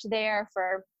I worked there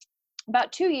for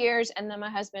about 2 years, and then my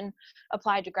husband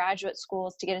applied to graduate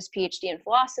schools to get his PhD in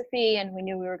philosophy, and we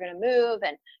knew we were going to move,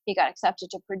 and he got accepted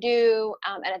to Purdue.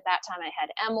 And at that time I had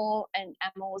Emil, and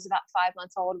Emil was about 5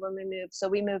 months old when we moved. So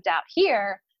we moved out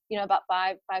here, about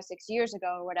 6 years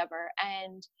ago or whatever.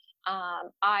 And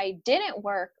I didn't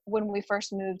work when we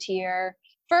first moved here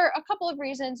for a couple of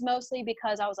reasons, mostly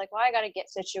because I was like, well, I got to get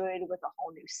situated with a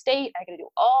whole new state. I got to do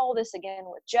all this again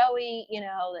with Joey,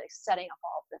 like setting up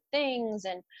all the things,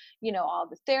 and, all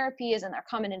the therapies, and they're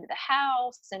coming into the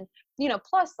house. And,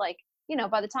 plus, like,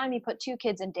 by the time you put two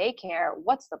kids in daycare,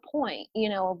 what's the point,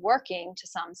 of working to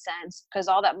some sense, because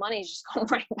all that money is just going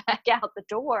right back out the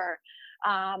door.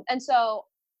 And so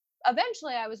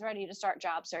eventually I was ready to start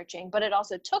job searching, but it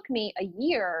also took me a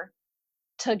year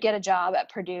to get a job at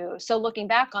Purdue. So looking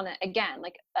back on it again,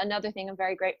 like, another thing I'm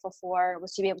very grateful for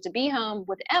was to be able to be home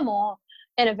with Emil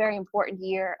in a very important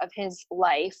year of his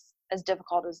life, as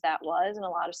difficult as that was in a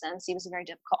lot of sense. He was a very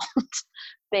difficult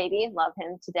baby, love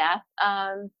him to death.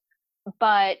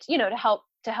 But to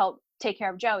help take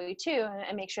care of Joey too,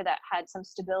 and make sure that had some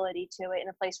stability to it in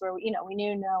a place where we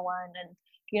knew no one, and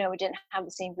we didn't have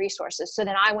the same resources. So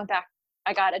then I went back.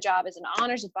 I got a job as an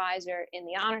honors advisor in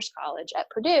the honors college at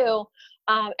Purdue,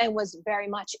 and was very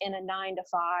much in a 9 to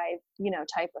 5,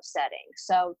 type of setting.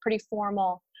 So pretty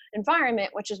formal environment,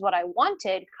 which is what I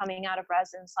wanted coming out of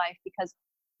residence life, because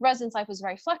residence life was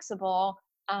very flexible.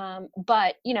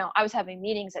 But I was having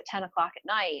meetings at 10 o'clock at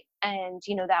night, and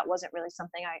that wasn't really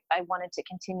something I wanted to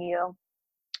continue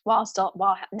while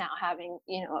now having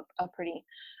a pretty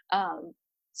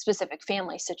specific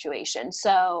family situation.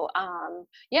 So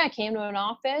yeah, I came to an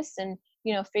office and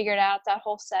figured out that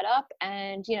whole setup.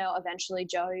 And eventually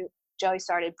Joey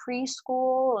started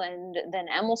preschool, and then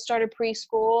Emil started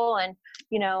preschool, and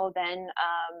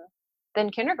then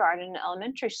kindergarten and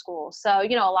elementary school. So a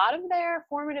lot of their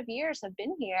formative years have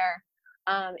been here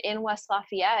in West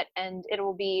Lafayette, and it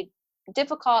will be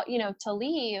difficult to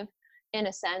leave, in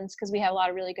a sense, because we have a lot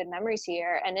of really good memories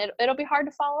here, and it'll be hard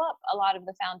to follow up a lot of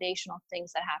the foundational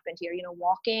things that happened here,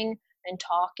 walking and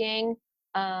talking,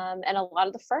 and a lot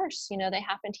of the firsts, they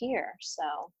happened here.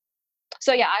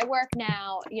 So yeah, I work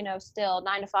now, still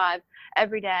 9 to 5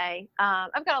 every day.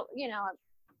 I've got, I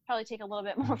probably take a little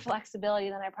bit more flexibility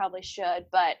than I probably should,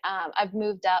 but I've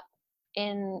moved up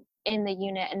in the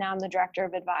unit, and now I'm the director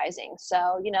of advising.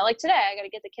 So, like today, I got to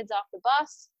get the kids off the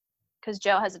bus because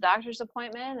Joe has a doctor's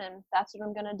appointment, and that's what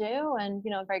I'm going to do. And,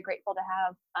 I'm very grateful to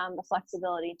have the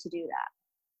flexibility to do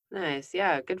that. Nice.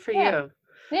 Yeah, good for Yeah. you.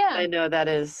 Yeah. I know that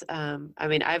is, I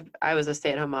mean, I was a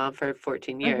stay-at-home mom for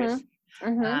 14 years.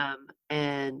 Mhm. Mhm.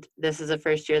 And this is the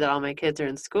first year that all my kids are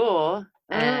in school,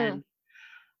 Mm.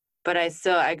 but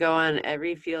I go on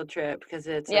every field trip because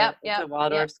Yep. it's a Yep. Yep.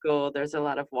 Waldorf school. There's a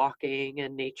lot of walking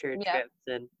and nature Yep. trips,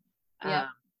 and Yep.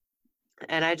 um,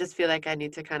 and I just feel like I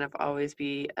need to kind of always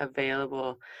be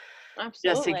available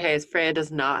just in Absolutely. case. Freya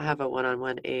does not have a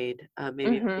one-on-one aid.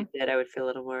 Maybe if she Mhm. did, I would feel a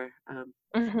little more.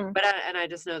 Mhm. But I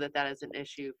just know that that is an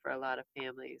issue for a lot of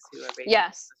families who are raising kids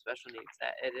Yes. with special needs.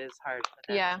 That it is hard for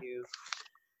them Yeah.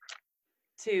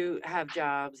 to have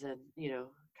jobs and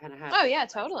kind of have Oh that yeah,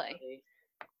 totally. flexibility.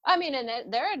 I mean,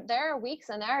 and there are weeks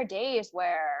and there are days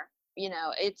where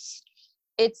it's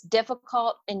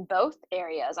difficult in both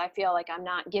areas. I feel like I'm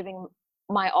not giving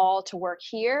my all to work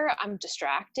here. I'm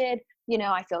distracted.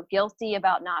 I feel guilty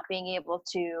about not being able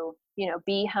to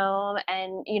be home.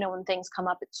 And when things come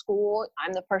up at school,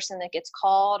 I'm the person that gets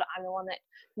called. I'm the one that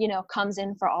comes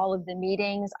in for all of the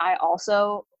meetings. I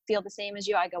also feel the same as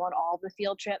you. I go on all the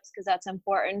field trips because that's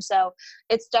important. So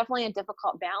it's definitely a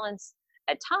difficult balance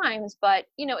at times, but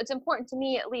it's important to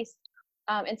me, at least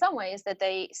in some ways, that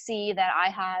they see that I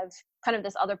have kind of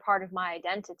this other part of my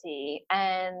identity.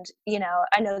 And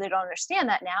I know they don't understand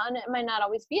that now, and it might not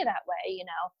always be that way,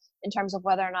 in terms of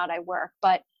whether or not I work,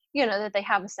 but that they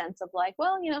have a sense of like,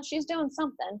 well, she's doing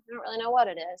something. I don't really know what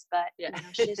it is, but Yeah.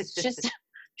 she's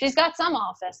she's got some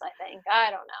office, I think.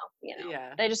 I don't know.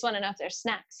 Yeah. They just want to know if there's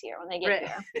snacks here when they get Right.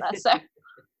 here. That's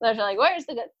They're like, where's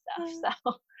the good stuff?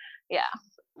 So yeah.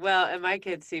 Well, and my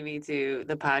kids see me do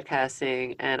the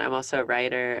podcasting, and I'm also a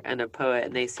writer and a poet,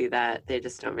 and they see that. They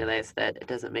just don't realize that it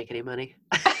doesn't make any money.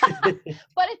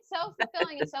 But it's so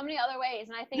fulfilling in so many other ways,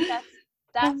 and I think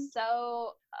that's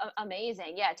so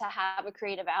amazing, yeah, to have a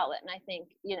creative outlet. And I think,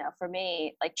 for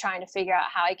me, like, trying to figure out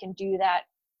how I can do that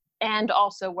and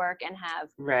also work and have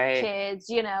Right. kids,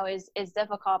 is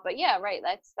difficult. But yeah, right,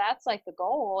 that's like the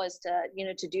goal, is to,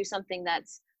 to do something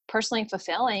that's personally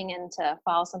fulfilling and to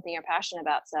follow something you're passionate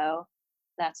about. So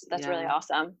that's really Yeah.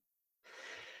 awesome.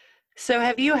 So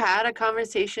have you had a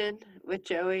conversation with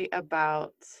Joey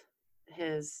about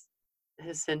his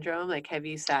his syndrome? Like, have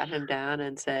you sat him down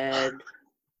and said, "This is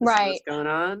what's Right. going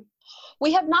on"?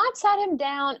 We have not sat him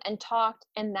down and talked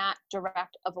in that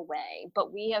direct of a way,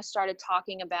 but we have started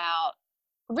talking about,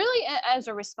 really, as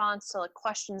a response to, like,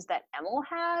 questions that Emil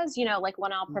has, like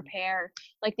when I'll Mm. prepare,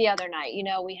 like the other night,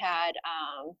 we had,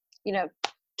 you know,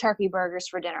 turkey burgers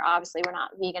for dinner. Obviously, we're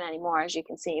not vegan anymore, as you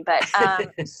can see, but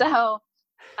so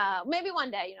maybe one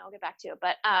day, I'll get back to it.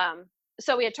 But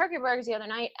so we had turkey burgers the other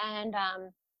night, and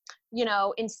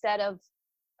instead of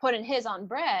putting his on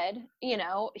bread,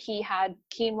 he had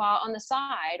quinoa on the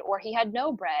side, or he had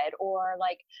no bread, or,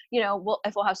 like,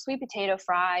 if we'll have sweet potato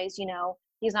fries,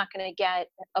 he's not going to get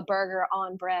a burger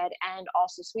on bread and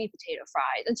also sweet potato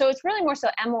fries. And so it's really more so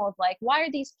Emil of, like, why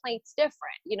are these plates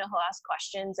different? He'll ask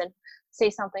questions and say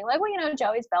something like, well,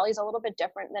 Joey's belly's a little bit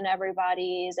different than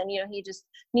everybody's, and he just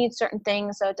needs certain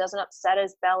things so it doesn't upset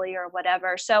his belly or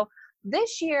whatever. So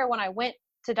this year, when I went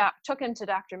took him to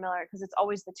Dr. Miller, because it's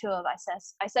always the two of us.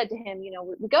 I said to him,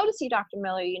 we go to see Dr.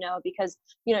 Miller, because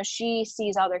she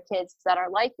sees other kids that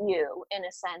are like you, in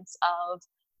a sense of,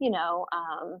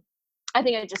 I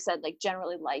think I just said, like,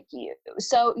 generally like you.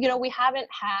 So we haven't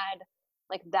had,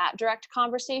 like, that direct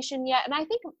conversation yet. And I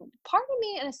think part of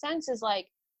me, in a sense, is like,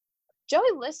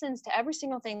 Joey listens to every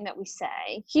single thing that we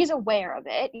say. He's aware of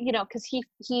it, because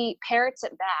he parrots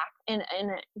it back in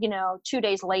 2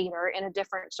 days later in a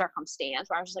different circumstance,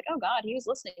 where I was just like, oh God, he was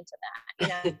listening to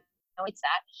that, it's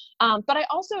that. But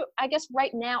I guess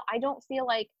right now, I don't feel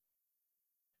like,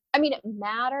 I mean, it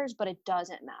matters, but it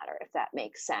doesn't matter, if that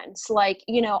makes sense. Like,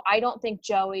 I don't think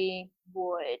Joey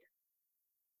would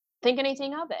think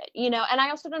anything of it, and I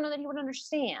also don't know that he would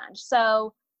understand.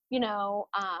 So,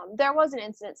 there was an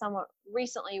incident somewhat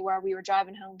recently where we were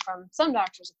driving home from some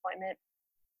doctor's appointment,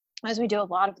 as we do a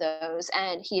lot of those,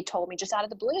 and he had told me just out of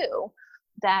the blue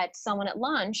that someone at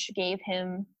lunch gave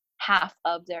him half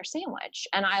of their sandwich.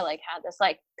 And I, like, had this,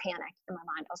 like, panic in my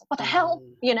mind. I was like, what the hell?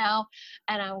 Um,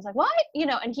 And I was like, what?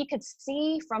 And he could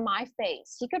see from my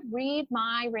face, he could read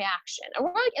my reaction. And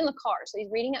we're, like, in the car, so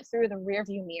he's reading it through the rear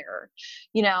view mirror,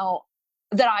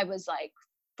 that I was, like,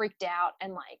 freaked out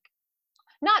and, like,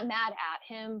 not mad at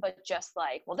him, but just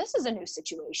like, well, this is a new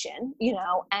situation,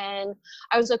 And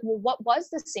I was like, well, what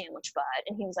was the sandwich, bud?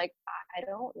 And he was like, I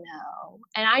don't know.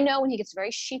 And I know when he gets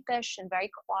very sheepish and very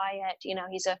quiet,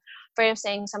 he's afraid of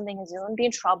saying something, he's going to be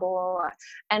in trouble.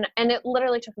 And it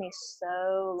literally took me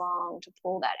so long to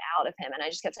pull that out of him. And I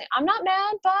just kept saying, I'm not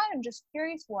mad, bud. I'm just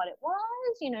curious what it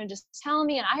was, just tell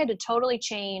me. And I had to totally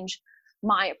change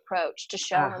my approach to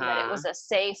show him that it uh-huh. was a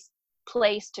safe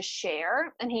place to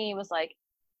share. And he was like,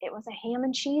 it was a ham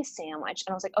and cheese sandwich.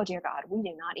 And I was like, oh dear God, we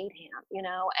do not eat ham,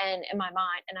 and in my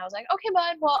mind. And I was like, okay,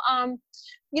 bud, well,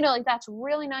 like, that's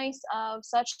really nice of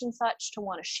such and such to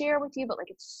want to share with you, but,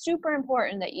 like, it's super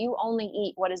important that you only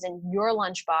eat what is in your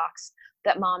lunchbox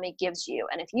that mommy gives you.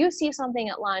 And if you see something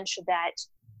at lunch that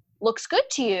looks good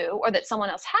to you, or that someone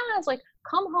else has, like,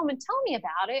 come home and tell me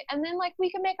about it. And then, like,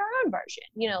 we can make our own version.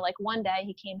 Like, one day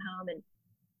he came home and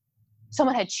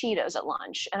someone had Cheetos at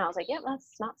lunch, and I was like, yeah,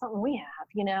 that's not something we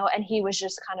have, and he was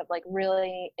just kind of, like,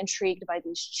 really intrigued by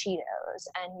these Cheetos,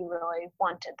 and he really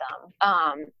wanted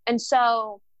them. And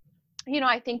so,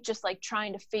 I think just, like,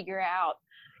 trying to figure out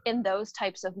in those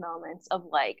types of moments of,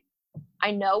 like,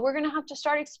 I know we're going to have to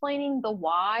start explaining the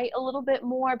why a little bit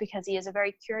more, because he is a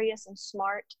very curious and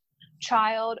smart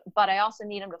child, but I also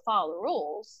need him to follow the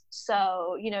rules.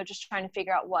 So, just trying to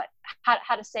figure out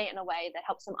how to say it in a way that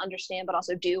helps him understand, but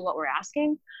also do what we're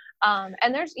asking. And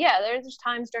there's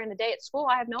times during the day at school,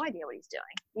 I have no idea what he's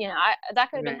doing. That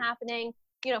could have been Right. happening,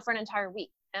 for an entire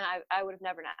week, and I would have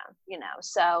never known,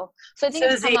 So I think So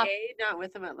it's is come the up. aide not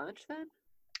with him at lunch then?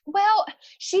 Well,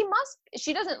 she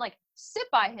doesn't, like, sit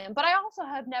by him, but I also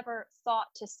have never thought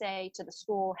to say to the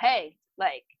school, hey,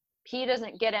 like, he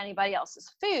doesn't get anybody else's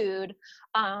food.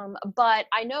 But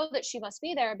I know that she must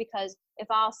be there, because if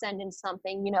I'll send in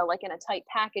something, like in a tight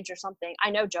package or something, I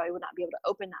know Joey would not be able to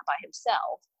open that by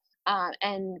himself.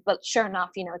 But sure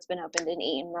enough, it's been opened and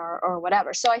eaten or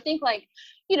whatever. So I think, like,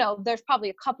 there's probably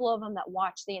a couple of them that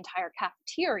watch the entire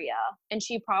cafeteria, and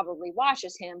she probably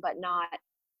watches him, but not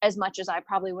as much as I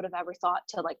probably would have ever thought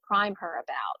to like prime her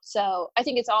about. So I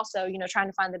think it's also, trying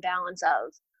to find the balance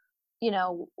of,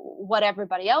 what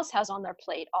everybody else has on their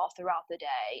plate all throughout the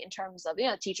day, in terms of,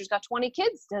 the teacher's got 20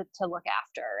 kids to look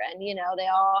after, and they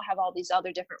all have all these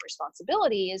other different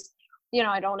responsibilities.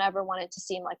 I don't ever want it to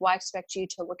seem like, well, I expect you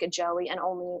to look at Joey and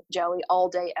only Joey all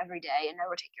day every day and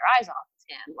never take your eyes off of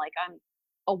him. Like, I'm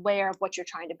aware of what you're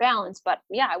trying to balance, but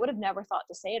yeah, I would have never thought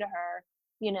to say to her,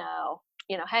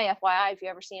 hey, FYI, if you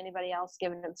ever see anybody else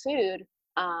giving him food,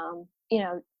 um you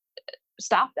know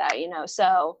stop that.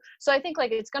 So I think,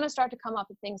 like, it's going to start to come up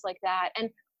with things like that. And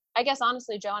I guess,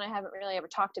 honestly, Joe and I haven't really ever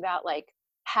talked about, like,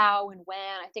 how and when.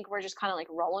 I think we're just kind of like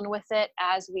rolling with it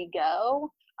as we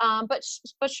go. But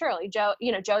surely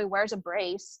Joey wears a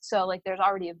brace, so like there's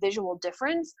already a visual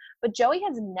difference. But Joey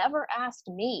has never asked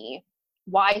me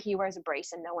why he wears a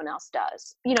brace and no one else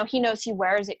does. He knows he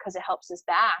wears it because it helps his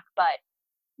back, but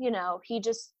he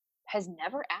just has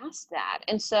never asked that.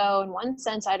 And so, in one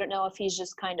sense, I don't know if he's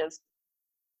just kind of,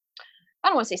 I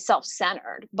don't want to say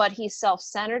self-centered, but he's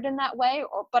self-centered in that way.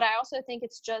 But I also think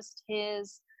it's just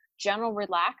his general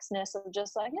relaxedness of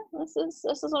just like, yeah, this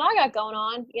is what I got going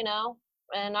on,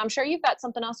 and I'm sure you've got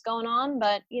something else going on,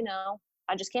 but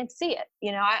I just can't see it.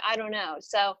 I don't know.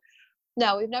 So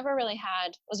no, we've never really had.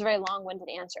 It was a very long-winded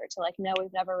answer to, like, no,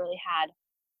 we've never really had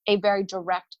a very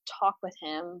direct talk with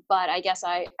him. But I guess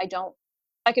I don't.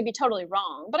 I could be totally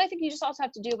wrong, but I think you just also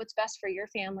have to do what's best for your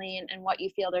family, and what you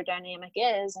feel their dynamic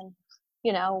is. And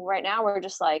right now we're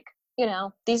just like,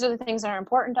 these are the things that are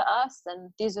important to us,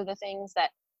 and these are the things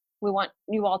that we want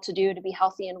you all to do to be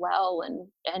healthy and well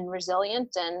and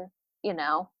resilient. And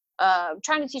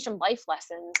trying to teach them life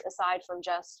lessons, aside from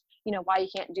just why you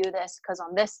can't do this, because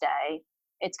on this day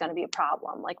it's going to be a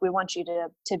problem. Like, we want you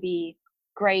to be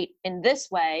great in this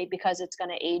way because it's going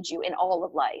to aid you in all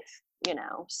of life.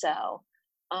 So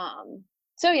um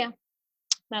so yeah,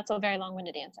 that's a very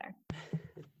long-winded answer.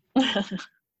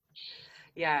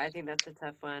 Yeah, I think that's a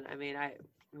tough one. I mean,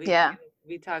 we Yeah.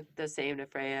 we talked the same to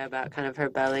Freya about kind of her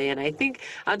belly, and I think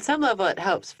on some level it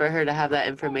helps for her to have that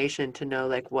information to know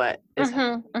like what is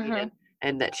Mhm. happening, Mhm.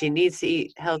 and that she needs to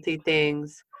eat healthy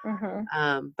things.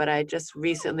 Mhm. But I just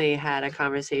recently had a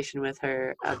conversation with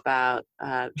her about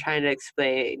trying to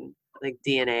explain like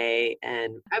DNA,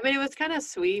 and I mean it was kind of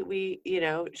sweet.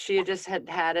 She just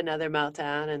had another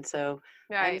meltdown, and so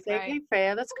I was Right. like, Right. "Hey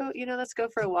Freya, let's go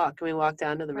for a walk." And we walked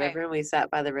down to the Right. river, and we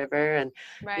sat by the river, and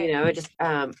Right. we just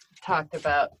talked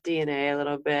about DNA a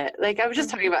little bit. Like I was just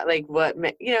talking Mhm. about like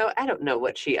I don't know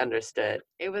what she understood.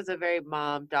 It was a very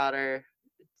mom daughter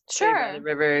sitting by the Sure.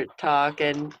 river talk,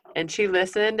 and she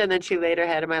listened, and then she laid her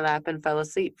head in my lap and fell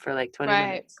asleep for like 20 Right.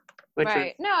 minutes, which was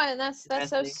Right. No, and that's so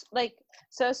interesting. like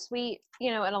so sweet,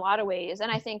 in a lot of ways.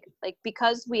 And I think, like,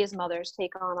 because we as mothers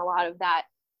take on a lot of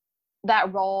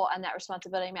that role and that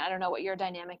responsibility. I mean, I don't know what your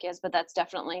dynamic is, but that's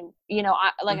definitely,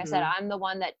 like I said, Hmm. I'm the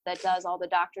one that does all the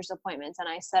doctor's appointments, and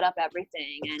I set up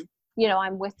everything. And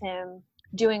I'm with him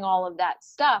doing all of that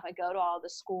stuff. I go to all the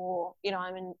school.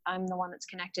 I'm the one that's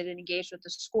connected and engaged with the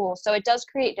school. So it does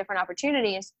create different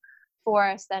opportunities for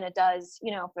us than it does,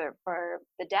 for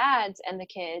the dads and the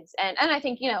kids. And I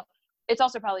think, it's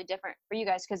also probably different for you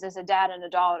guys because it's a dad and a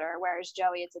daughter, whereas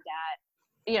Joey, it's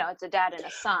a dad and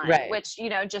a son, Right. which,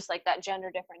 just like that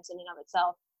gender difference in and of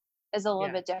itself is a little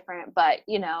Yeah. bit different. But,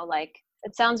 like,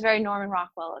 it sounds very Norman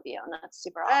Rockwell of you, and that's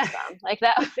super awesome. Like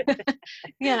that,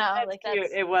 That's like cute.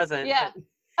 that's, It wasn't, yeah. but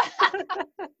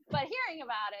But hearing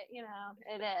about it,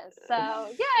 it is. So,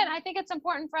 yeah, and I think it's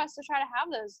important for us to try to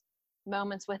have those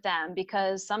moments with them,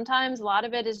 because sometimes a lot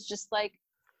of it is just like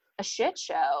a shit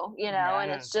show, and yeah,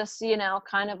 it's just,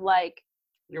 kind of like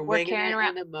you're we're winging carrying it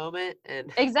around. in the moment,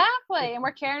 and Exactly, and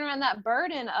we're carrying around that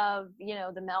burden of,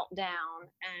 the meltdown.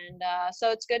 And so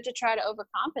it's good to try to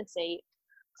overcompensate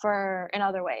for in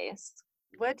other ways.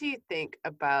 what do you think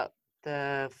about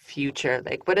the future?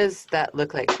 Like, what does that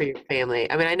look like for your family?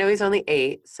 I mean, I know he's only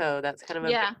 8, so that's kind of a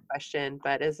big Yeah. question,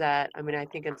 but is that, I mean, I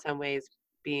think in some ways,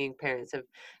 being parents of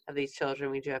these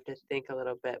children, we do have to think a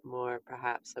little bit more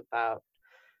perhaps about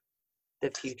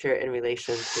the future in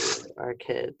relation to our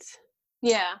kids.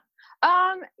 Yeah.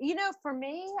 For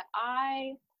me,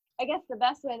 I guess the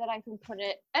best way that I can put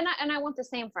it, and I want the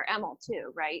same for Emil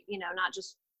too, right? Not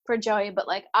just for Joey, but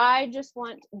like, I just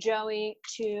want Joey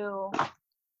to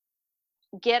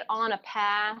get on a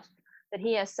path that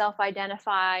he has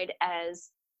self-identified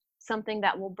as something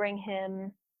that will bring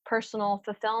him personal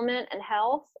fulfillment and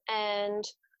health. And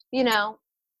you know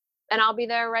and I'll be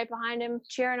there right behind him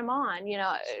cheering him on,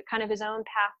 kind of his own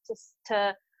path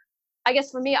to I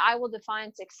guess for me, I will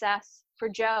define success for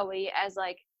Joey as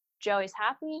like Joey's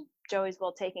happy, Joey's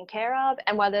well taken care of,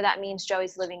 and whether that means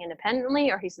Joey's living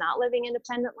independently or he's not living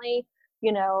independently,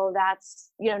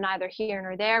 that's neither here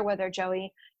nor there. Whether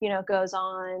Joey, goes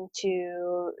on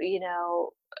to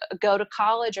go to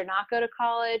college or not go to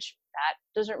college, that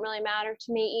doesn't really matter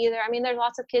to me either. I mean, there's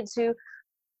lots of kids who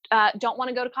don't want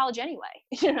to go to college anyway,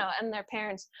 and their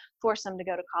parents force them to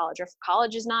go to college, or if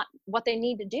college is not what they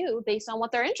need to do based on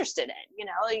what they're interested in. You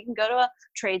can go to a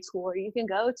trade school, or you can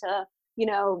go to,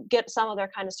 get some other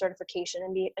kind of certification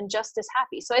and be and just as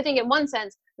happy. So I think in one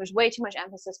sense, there's way too much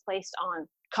emphasis placed on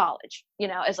college.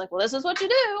 It's like, well, this is what you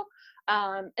do.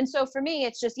 And so for me,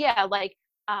 it's just, yeah, like,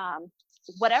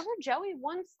 whatever Joey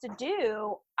wants to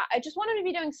do, I just want him to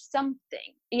be doing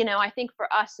something. I think for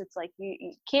us, it's like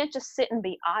you can't just sit and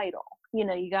be idle.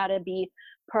 You got to be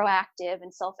proactive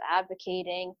and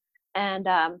self-advocating. And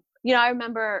I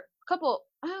remember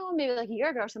maybe like a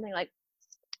year ago or something. Like,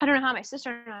 I don't know how my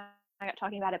sister and I got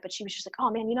talking about it, but she was just like, "Oh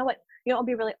man, you know what? It would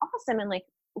be really awesome, and like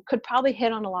could probably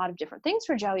hit on a lot of different things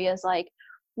for Joey. Is like,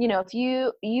 if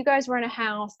you guys were in a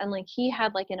house and like he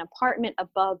had like an apartment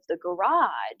above the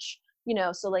garage."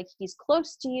 So like he's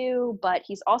close to you, but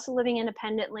he's also living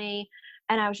independently.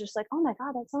 And I was just like, oh my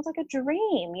God, that sounds like a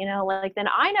dream, like then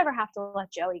I never have to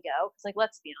let Joey go. Cause like,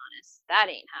 let's be honest, that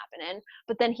ain't happening.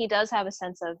 But then he does have a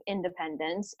sense of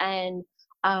independence. And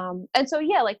so,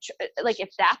 yeah, like if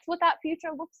that's what that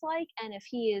future looks like, and if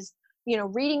he is,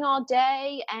 reading all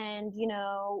day and,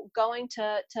 going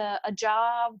to a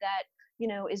job that,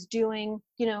 is doing,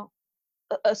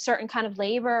 a certain kind of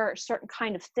labor or a certain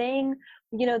kind of thing,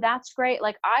 that's great.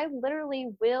 Like I literally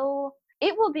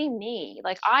it will be me.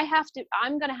 Like I'm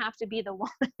going to have to be the one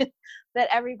that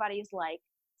everybody's like,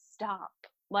 stop,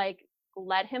 like,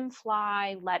 let him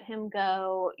fly, let him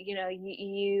go,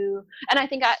 and I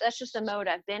think that's just the mode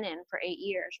I've been in for 8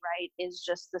 years, right? Is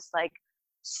just this like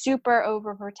super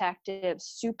overprotective,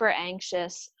 super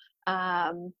anxious,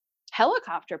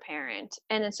 helicopter parent.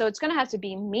 And so it's going to have to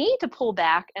be me to pull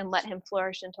back and let him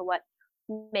flourish into what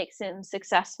makes him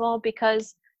successful,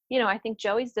 because I think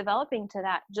Joey's developing to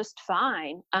that just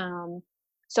fine.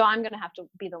 So I'm going to have to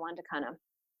be the one to kind of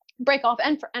break off,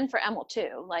 and for Emil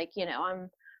too. Like,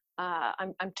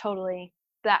 I'm totally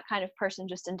that kind of person,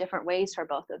 just in different ways for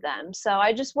both of them. So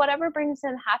I just, whatever brings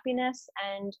him happiness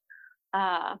and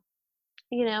uh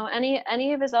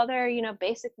any of his other,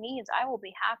 basic needs, I will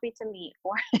be happy to meet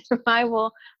for him. I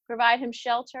will provide him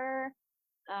shelter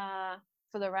uh,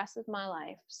 for the rest of my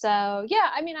life. So yeah,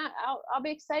 I mean, I'll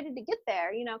be excited to get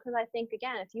there, because I think,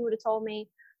 again, if you would have told me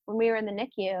when we were in the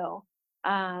NICU,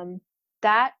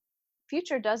 that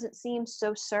future doesn't seem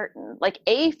so certain. Like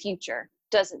a future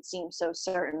doesn't seem so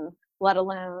certain, let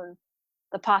alone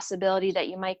the possibility that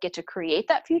you might get to create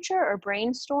that future or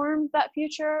brainstorm that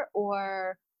future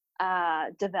or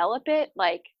develop it.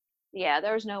 Like, yeah,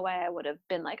 there was no way I would have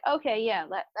been like, okay, yeah,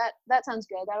 that sounds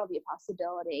good, that'll be a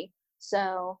possibility.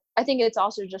 So I think it's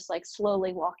also just like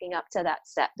slowly walking up to that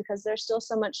step, because there's still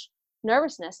so much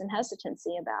nervousness and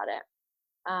hesitancy about it.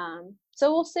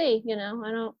 So we'll see.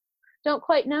 I don't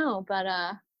quite know, but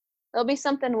there'll be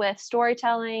something with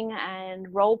storytelling and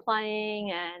role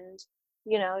playing,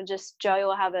 and just Joey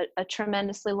will have a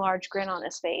tremendously large grin on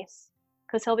his face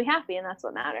because he'll be happy, and that's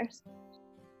what matters.